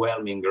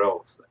overwhelming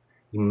growth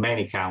in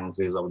many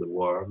countries of the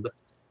world.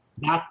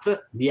 But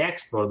the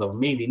export of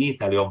made in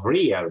Italy, of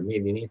real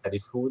made in Italy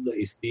food,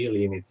 is still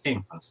in its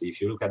infancy.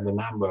 If you look at the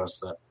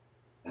numbers,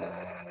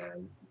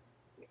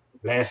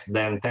 less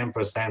than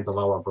 10% of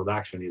our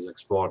production is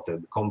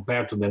exported,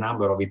 compared to the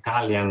number of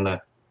Italian,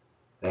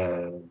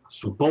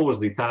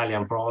 supposed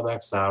Italian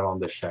products are on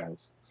the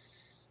shelves.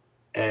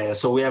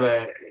 So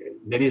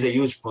there is a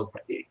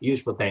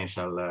huge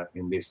potential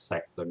in this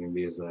sector, in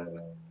this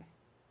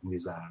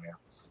area.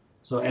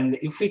 So, and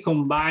if we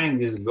combine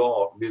this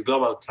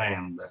global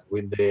trend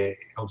with the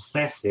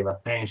obsessive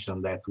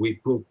attention that we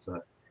put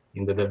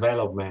in the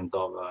development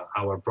of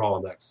our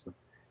products,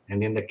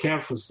 and in the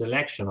careful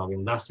selection of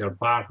industrial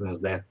partners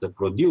that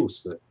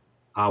produce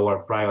our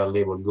private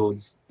label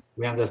goods,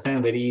 we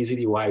understand very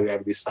easily why we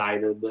have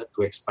decided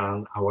to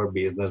expand our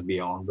business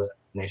beyond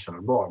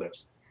national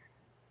borders.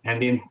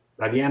 And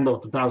at the end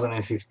of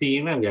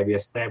 2015, we have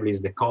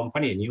established the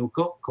company, a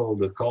NewCo,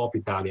 called Coop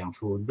Italian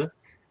Food,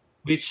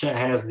 which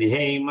has the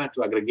aim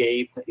to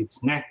aggregate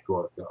its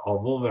network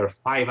of over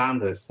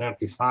 500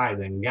 certified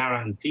and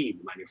guaranteed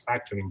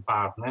manufacturing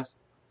partners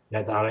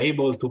that are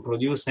able to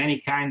produce any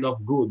kind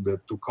of good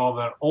to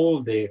cover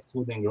all the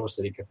food and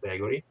grocery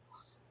category,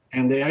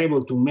 and they are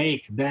able to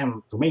make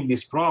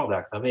this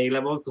product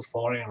available to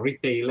foreign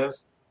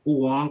retailers who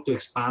want to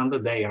expand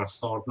their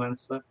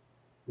assortments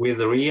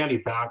with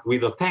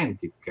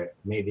authentic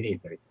made in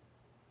Italy.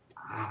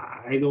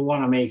 I don't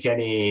want to make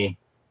any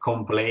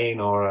complaint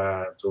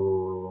or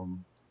to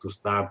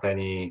start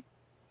any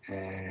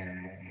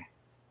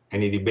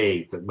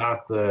debate,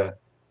 but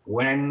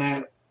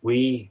when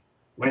we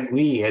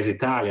as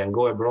Italians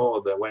go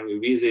abroad, when we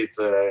visit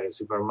a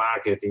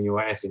supermarket in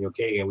US and UK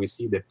and we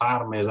see the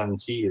Parmesan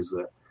cheese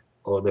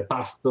or the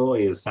pasto,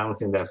 is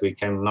something that we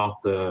cannot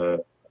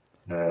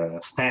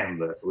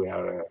stand. We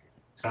are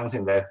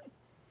something that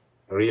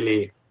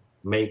really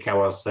make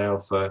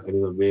ourselves a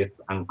little bit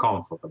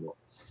uncomfortable.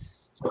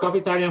 So Coop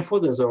Italian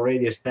Food has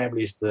already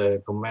established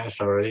a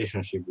commercial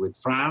relationship with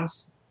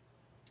France.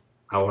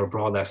 Our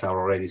products are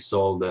already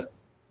sold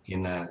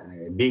in a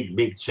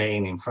big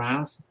chain in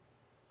France.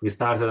 We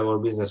started our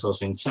business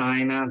also in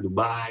China,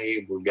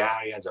 Dubai,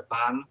 Bulgaria,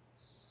 Japan,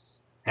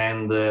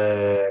 and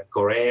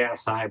Korea,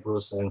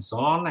 Cyprus, and so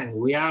on. And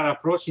we are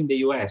approaching the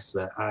US.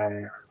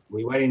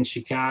 We were in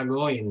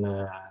Chicago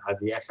at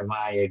the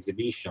FMI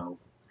exhibition,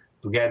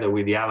 together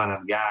with the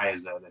Avanade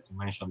guys that you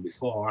mentioned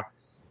before,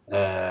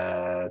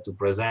 to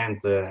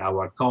present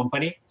our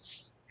company.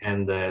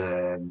 And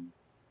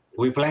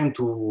we plan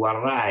to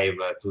arrive,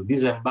 to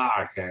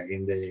disembark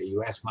in the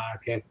US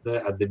market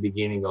at the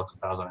beginning of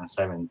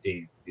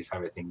 2017, if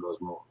everything goes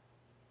smooth.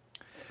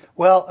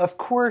 Well, of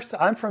course,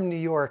 I'm from New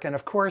York, and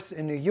of course,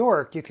 in New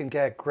York, you can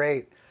get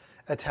great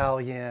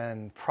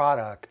Italian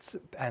products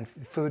and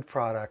food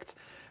products.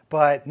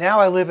 But now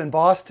I live in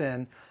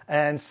Boston,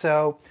 and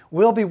so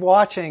we'll be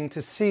watching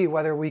to see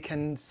whether we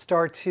can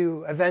start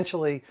to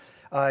eventually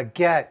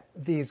get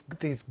these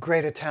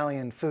great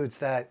Italian foods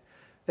that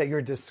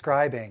you're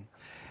describing.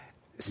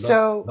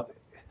 So,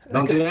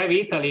 don't you have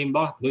Italy in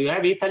Boston? Do you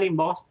have Italy in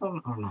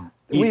Boston or not?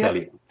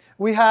 Italy.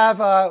 We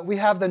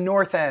have the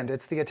North End.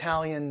 It's the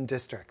Italian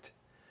district,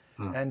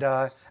 and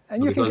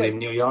you because can in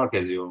New York,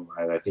 as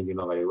I think you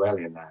know very well,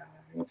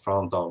 in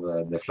front of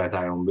the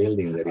Flatiron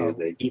Building, there is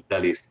the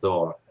Italy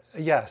store.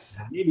 Yes.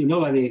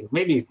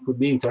 Maybe it could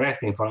be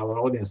interesting for our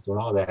audience to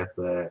know that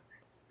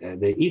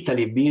the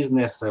Italy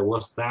business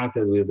was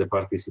started with the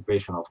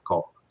participation of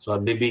Coop. So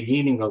at the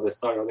beginning of the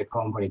story of the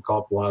company,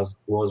 Coop was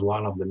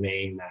one of the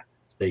main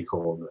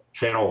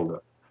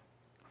shareholder.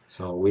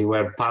 So we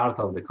were part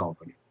of the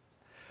company.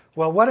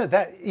 Well,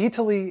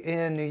 Italy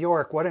in New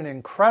York, what an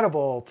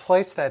incredible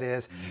place that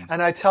is. Yes.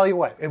 And I tell you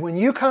what, when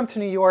you come to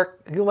New York,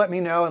 you let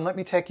me know and let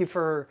me take you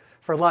for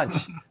lunch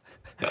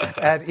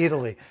at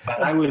Italy.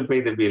 But I will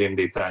pay the bill in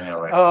the Italian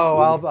restaurant. Oh,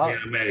 I'll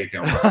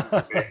American.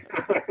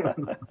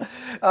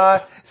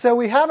 So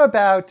we have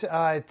about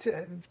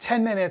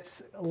 10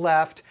 minutes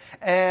left,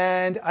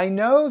 and I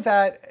know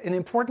that an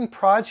important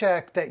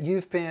project that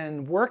you've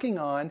been working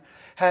on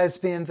has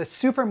been the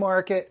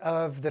supermarket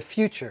of the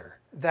future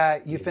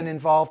that you've been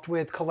involved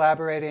with,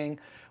 collaborating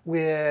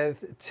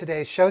with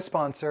today's show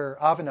sponsor,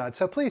 Avanade.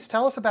 So please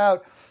tell us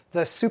about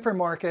the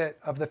supermarket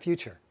of the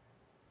future.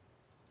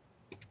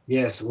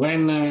 Yes,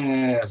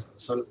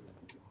 so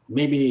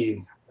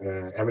maybe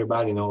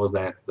everybody knows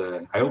that.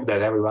 I hope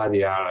that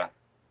everybody are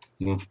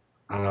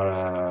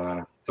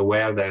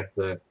aware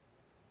that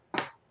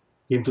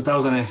in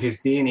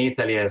 2015,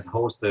 Italy has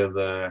hosted,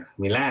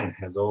 Milan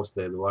has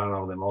hosted one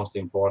of the most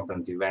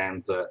important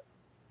events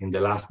in the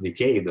last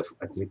decade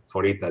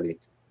for Italy,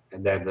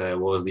 and that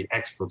was the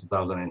Expo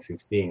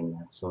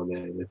 2015. So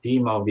the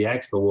theme of the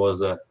Expo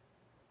was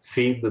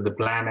Feed the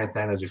Planet,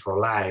 Energy for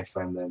Life,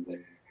 and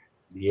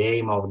the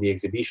aim of the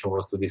exhibition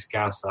was to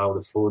discuss how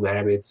the food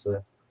habits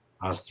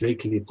are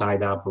strictly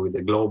tied up with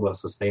the global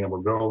sustainable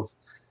growth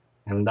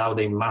and how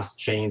they must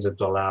change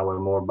to allow a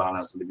more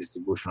balanced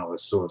distribution of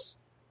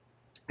resources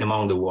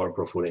among the world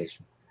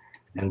population.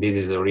 And this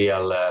is a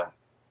real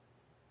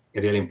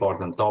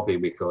important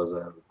topic because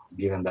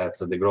given that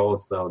the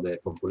growth of the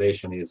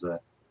population is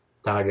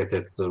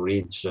targeted to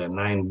reach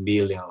 9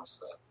 billion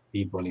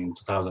people in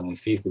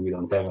 2050, we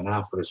don't have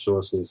enough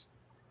resources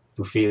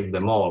to feed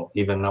them all.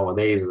 Even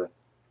nowadays,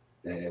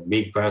 a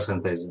big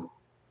percentage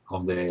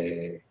of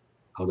the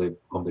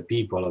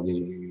people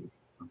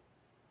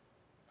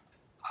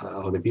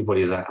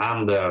is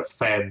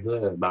underfed,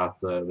 but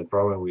the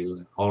problem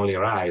will only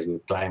rise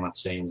with climate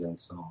change and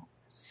so on.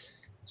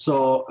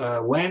 So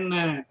when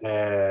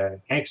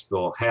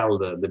Expo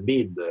held the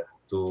bid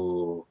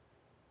to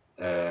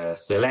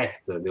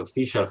select the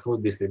official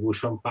food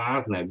distribution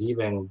partner,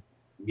 given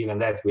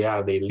that we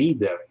are the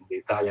leader in the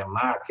Italian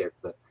market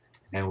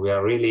and we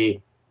are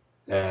really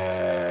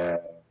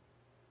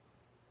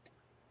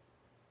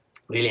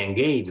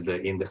engaged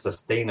in the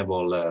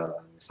sustainable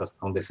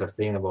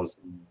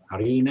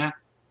arena,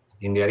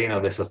 in the arena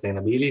of the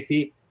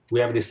sustainability, we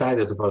have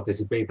decided to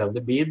participate at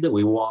the bid.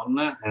 We won,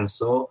 and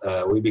so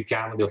we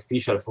became the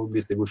official food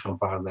distribution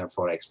partner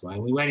for Expo.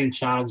 And we were in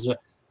charge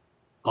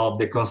of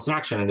the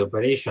construction and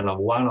operation of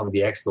one of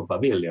the Expo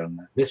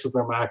pavilion, the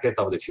supermarket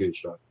of the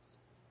future.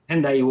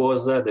 And I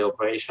was the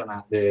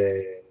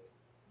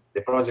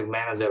project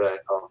manager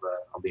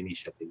of the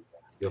initiative.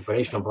 the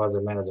operation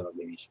project manager of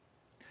the initiative.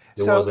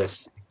 There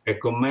was a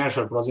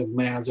commercial project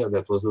manager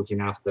that was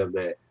looking after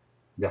the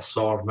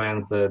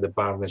assortment, the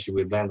partnership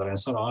with vendor, and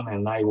so on.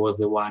 And I was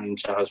the one in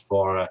charge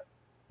for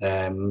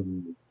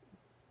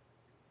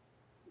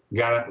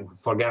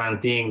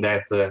guaranteeing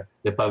that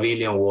the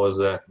pavilion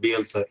was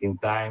built in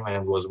time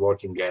and was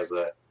working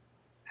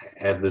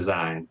as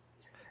designed.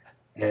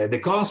 The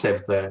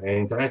concept, an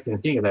interesting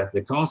thing, that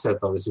the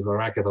concept of the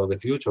supermarket of the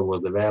future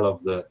was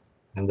developed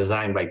and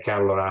designed by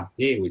Carlo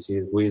Ratti,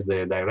 who is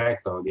the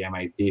director of the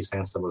MIT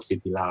Sensible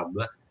City Lab,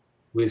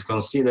 who is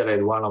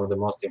considered one of the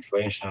most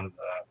influential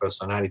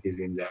personalities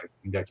in the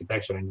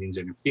architecture and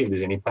engineering field.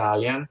 He's an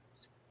Italian,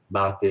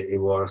 but he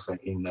works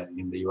in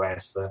the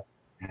US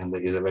and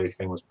is a very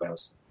famous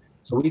person.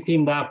 So we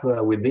teamed up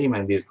with him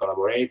and his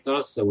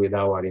collaborators with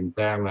our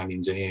internal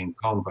engineering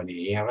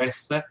company,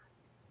 INRES.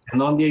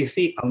 And on the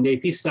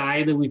IT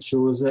side, we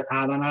choose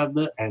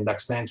Avanade and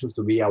Accenture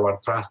to be our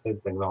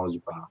trusted technology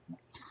partner.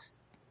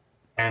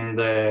 And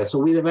so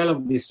we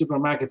developed this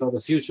supermarket of the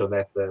future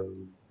that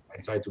I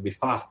try to be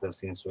faster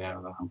since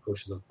I'm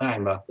cautious of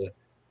time, but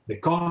the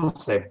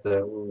concept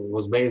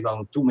was based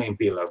on two main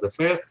pillars. The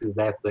first is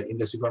that in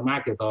the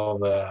supermarket of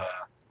the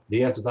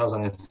year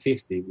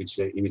 2050, which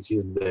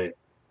is the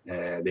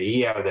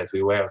year that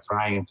we were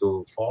trying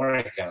to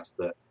forecast,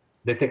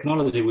 the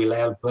technology will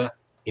help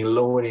in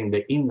lowering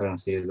the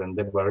hindrances and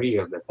the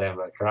barriers that have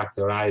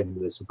characterized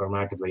the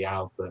supermarket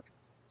layout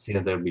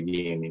since their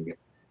beginning.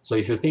 So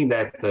if you think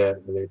that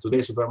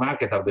today's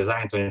supermarkets are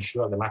designed to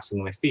ensure the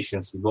maximum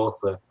efficiency, both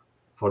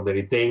for the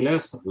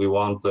retailers, we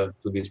want to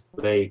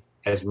display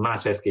as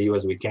much SKU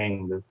as we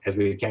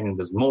can in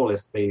the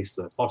smallest space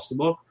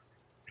possible,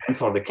 and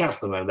for the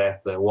customer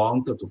that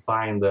want to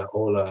find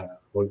all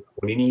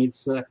he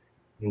needs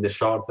in the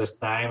shortest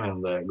time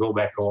and go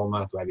back home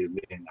to have his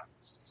dinner.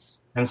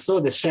 And so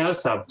the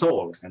shelves are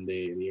tall and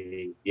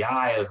the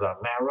aisles are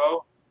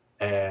narrow.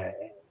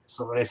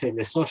 So let's say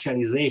the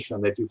socialization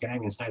that you can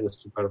have inside the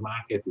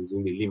supermarket is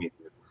really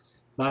limited.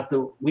 But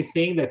we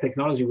think that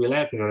technology will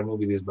help in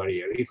removing this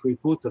barrier. If we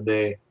put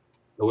the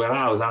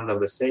warehouse under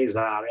the sales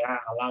area,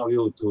 allow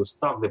you to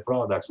stock the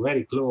products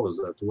very close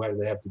to where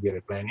they have to be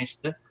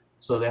replenished,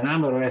 so the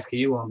number of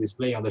SKU on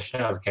display on the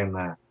shelf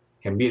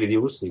can be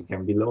reduced, it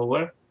can be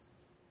lower.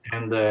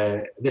 And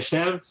the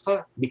shelf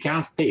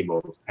becomes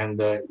stable,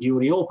 and you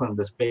reopen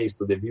the space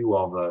to the view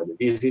of the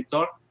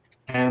visitor,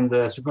 and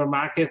the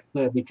supermarket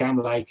become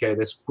like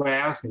the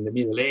squares in the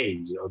Middle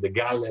Age or the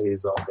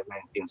galleries of the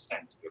 19th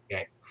century.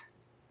 Okay,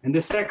 and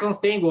the second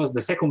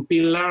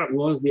pillar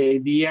was the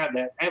idea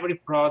that every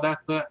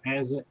product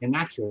has an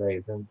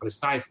accurate and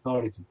precise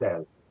story to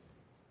tell,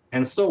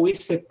 and so we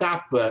set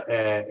up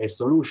a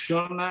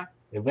solution,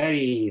 a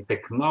very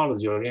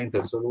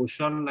technology-oriented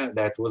solution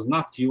that was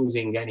not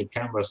using any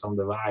cumbersome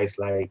device,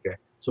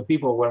 so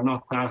people were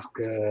not asked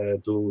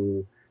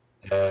to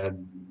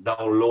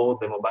download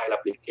the mobile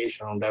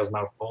application on their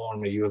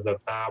smartphone, use their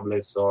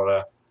tablets,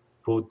 or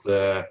put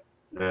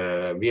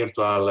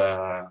virtual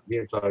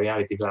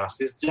reality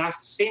glasses.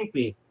 Just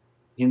simply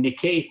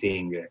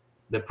indicating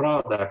the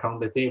product on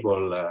the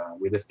table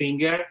with a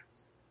finger,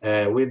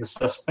 with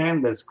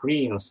suspended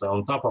screens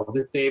on top of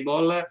the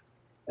table.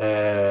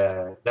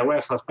 There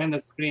were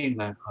suspended screens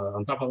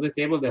on top of the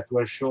table that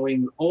were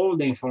showing all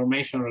the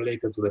information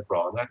related to the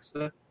products,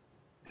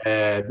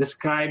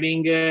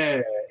 describing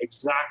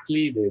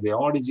exactly the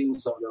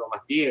origins of the raw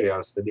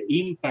materials, the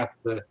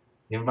impact, the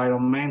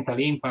environmental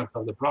impact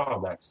of the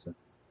products.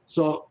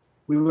 So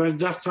we were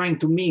just trying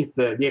to meet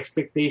the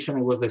expectation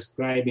I was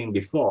describing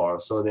before.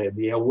 So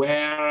the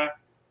aware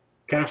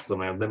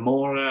customer, the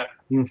more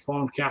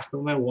informed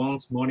customer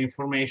wants more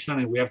information,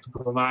 and we have to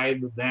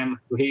provide them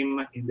to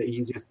him in the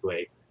easiest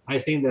way. I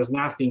think there's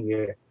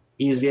nothing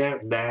easier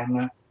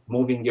than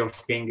moving your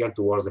finger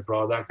towards the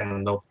product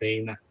and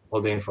obtain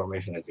all the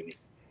information that you need.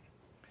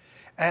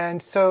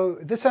 And so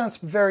this sounds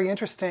very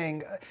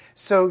interesting.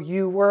 So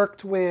you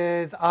worked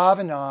with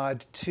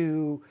Avanade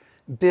to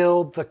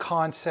build the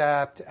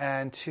concept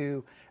and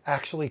to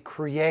actually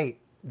create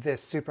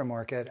this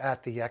supermarket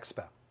at the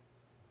Expo.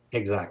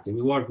 Exactly.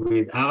 We worked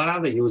with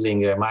Avanade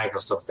using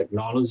Microsoft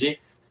technology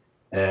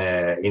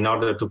in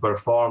order to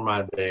perform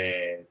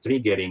the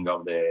triggering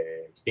of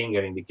the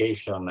finger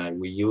indication.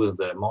 We used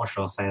the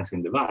motion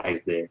sensing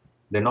device, the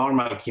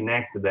normal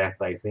Kinect that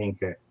I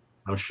think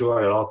I'm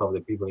sure a lot of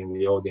the people in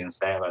the audience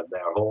have at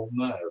their home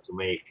to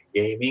make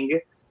gaming.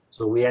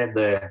 So we had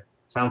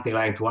something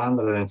like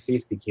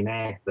 250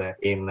 Kinect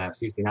in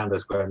 1,500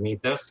 square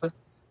meters.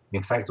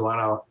 In fact,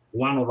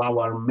 one of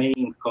our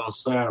main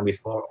concerns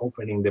before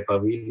opening the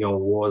pavilion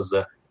was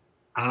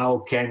how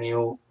can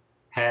you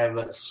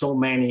have so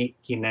many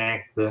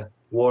Kinect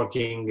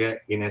working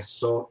in a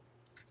so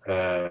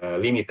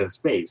limited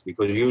space?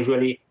 Because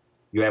usually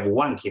you have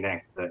one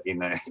Kinect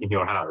in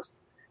your house.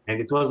 And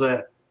it was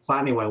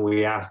funny when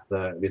we asked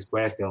this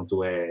question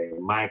to a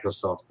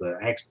Microsoft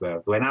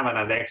expert, to an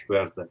Avanade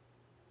expert.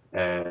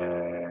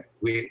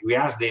 We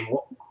asked him,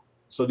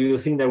 so do you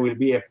think there will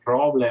be a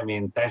problem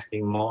in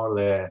testing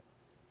more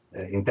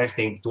in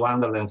testing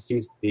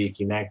 250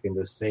 Kinect in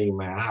the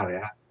same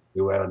area.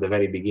 We were at the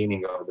very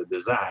beginning of the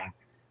design,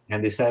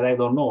 and they said, I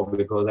don't know,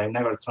 because I've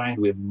never tried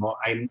with more.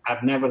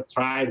 I've never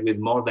tried with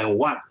more than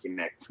one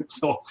Kinect.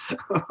 So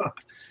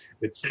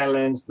the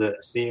challenge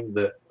seemed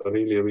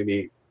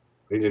really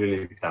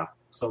tough.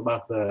 So,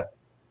 but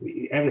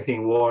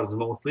everything worked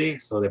smoothly.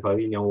 So the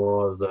pavilion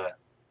was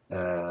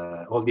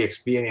all the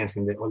experience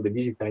all the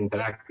digital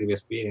interactive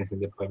experience in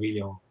the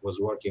pavilion was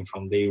working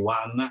from day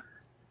one.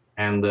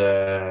 And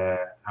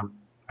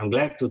I'm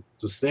glad to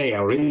say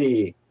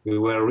we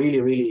were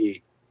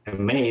really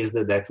amazed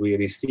that we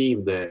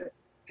received a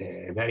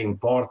very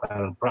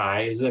important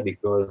prize,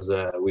 because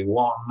we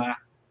won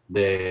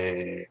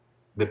the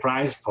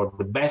prize for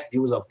the best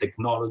use of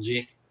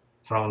technology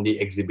from the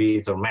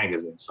Exhibitor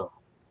magazine. So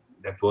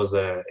that was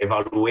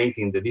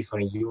evaluating the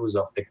different use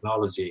of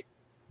technology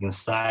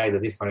inside the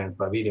different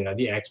pavilion at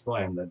the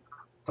expo. And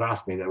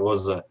trust me, there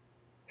was a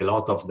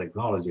lot of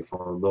technology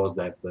for those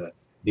that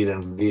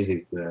didn't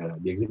visit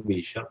the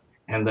exhibition,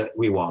 and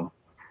we won.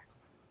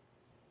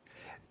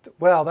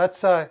 Well,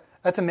 that's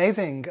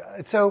amazing.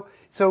 So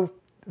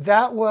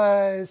that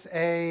was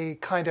a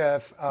kind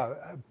of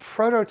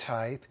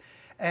prototype.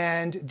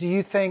 And do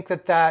you think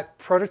that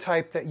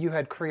prototype that you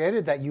had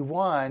created, that you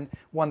won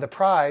the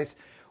prize,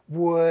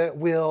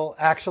 will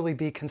actually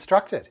be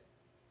constructed?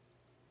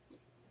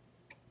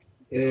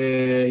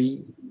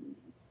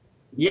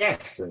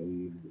 Yes.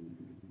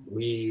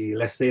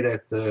 Let's say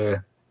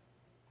that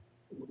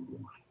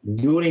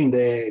during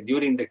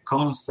the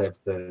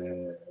concept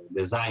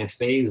design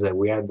phase,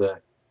 we had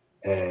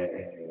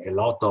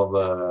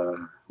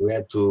we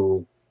had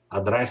to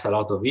address a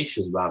lot of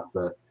issues, but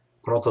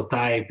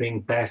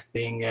prototyping,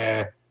 testing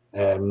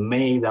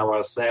made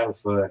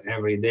ourselves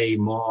every day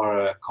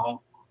more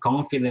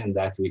confident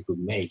that we could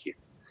make it.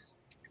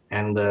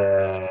 And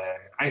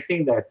I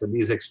think that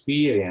this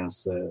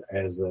experience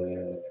has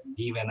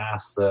given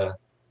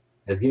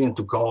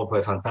to Coop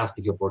a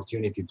fantastic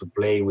opportunity to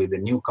play with the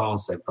new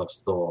concept of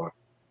store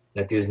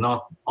that is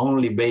not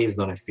only based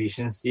on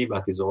efficiency,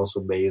 but is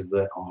also based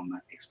on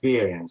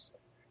experience.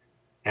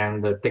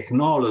 And the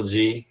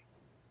technology,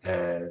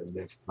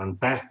 the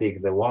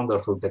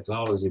wonderful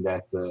technology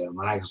that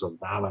Microsoft,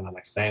 Avan, and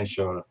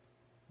Accenture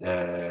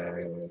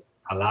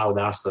allowed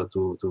us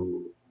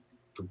to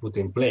put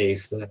in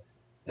place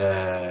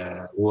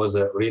was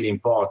really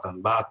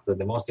important. But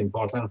the most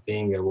important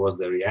thing was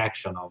the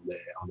reaction of the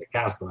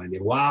customer, the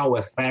wow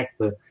effect.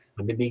 At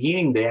the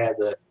beginning, they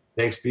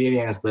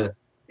experienced the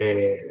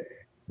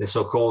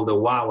so-called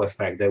wow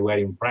effect. They were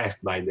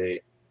impressed by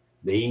the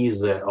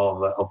ease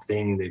of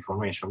obtaining the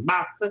information.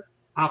 But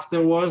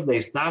afterwards, they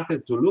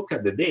started to look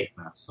at the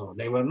data. So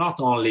they were not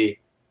only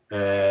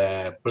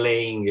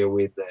playing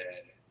with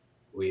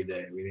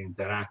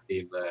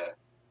interactive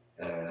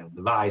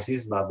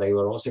devices, but they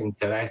were also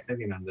interested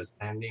in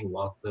understanding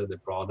what the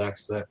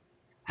products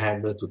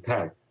had to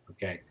tell.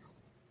 Okay,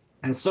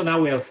 and so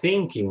now we are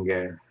thinking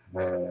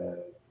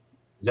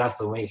just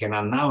to make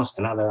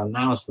another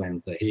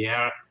announcement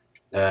here.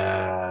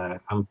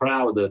 I'm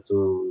proud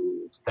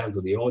to tell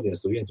to the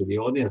audience,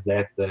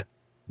 that the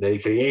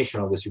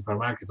recreation of the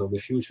supermarket of the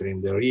future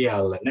in the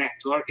real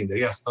network, in the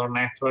real store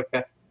network,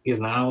 is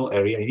now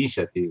a real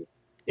initiative.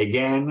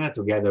 Again,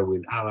 together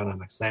with Avan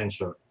and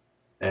Accenture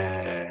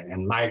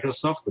and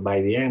Microsoft,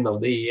 by the end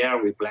of the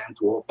year, we plan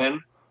to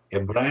open a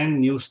brand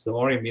new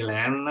store in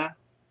Milan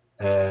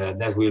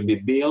that will be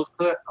built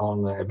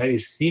on a very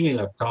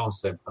similar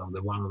concept of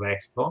the one of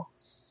Expo.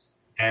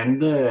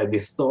 And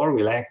this store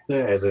will act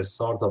as a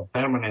sort of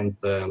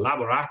permanent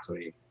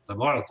laboratory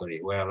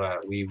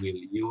where we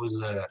will use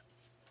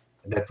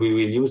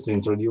to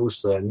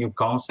introduce a new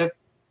concept.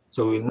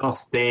 So we'll not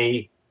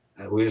stay.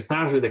 We'll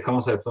start with the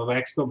concept of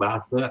Expo,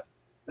 but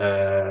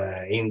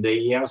in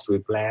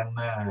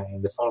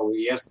the following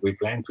years, we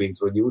plan to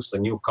introduce a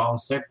new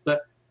concept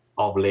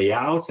of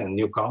layouts and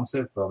new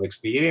concept of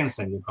experience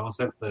and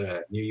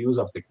new use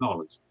of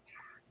technology.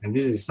 And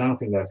this is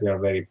something that we are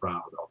very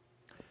proud of.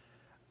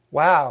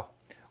 Wow.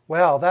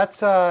 Well,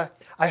 that's, I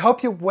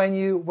hope when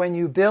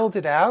you build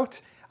it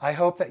out, I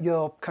hope that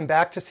you'll come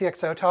back to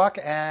CXO Talk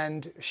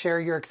and share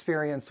your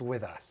experience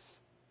with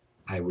us.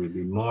 I will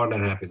be more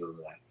than happy to do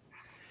that.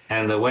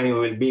 And when you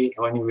will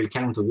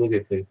come to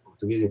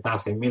visit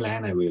us in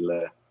Milan, I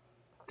will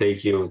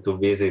take you to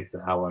visit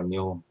our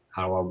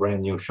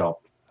brand new shop.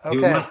 Okay.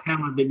 You must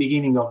come at the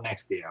beginning of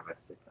next year,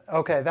 let's say.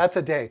 Okay, that's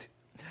a date.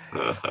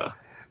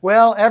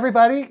 Well,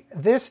 everybody,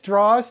 this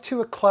draws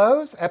to a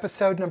close,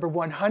 episode number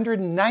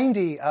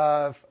 190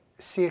 of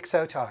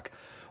CXO Talk.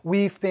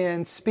 We've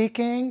been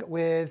speaking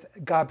with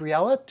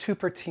Gabriella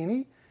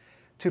Tupertino,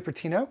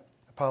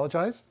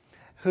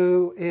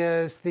 who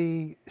is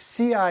the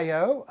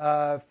CIO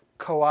of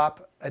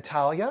Coop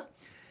Italia,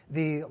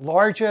 the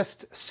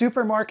largest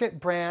supermarket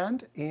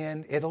brand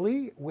in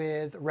Italy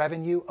with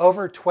revenue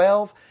over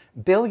 $12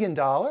 billion.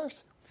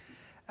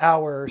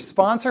 Our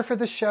sponsor for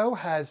the show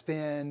has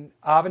been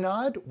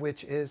Avanade,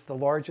 which is the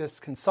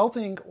largest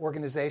consulting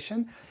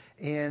organization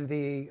in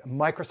the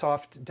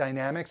Microsoft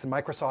Dynamics and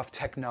Microsoft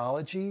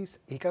Technologies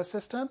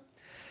ecosystem.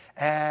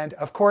 And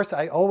of course,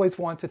 I always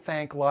want to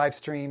thank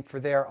Livestream for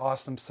their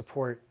awesome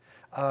support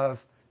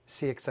of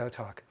CXO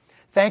Talk.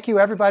 Thank you,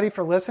 everybody,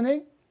 for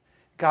listening.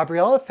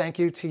 Gabriella, thank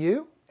you to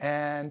you.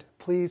 And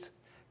please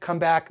come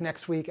back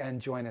next week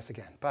and join us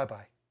again.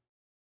 Bye-bye.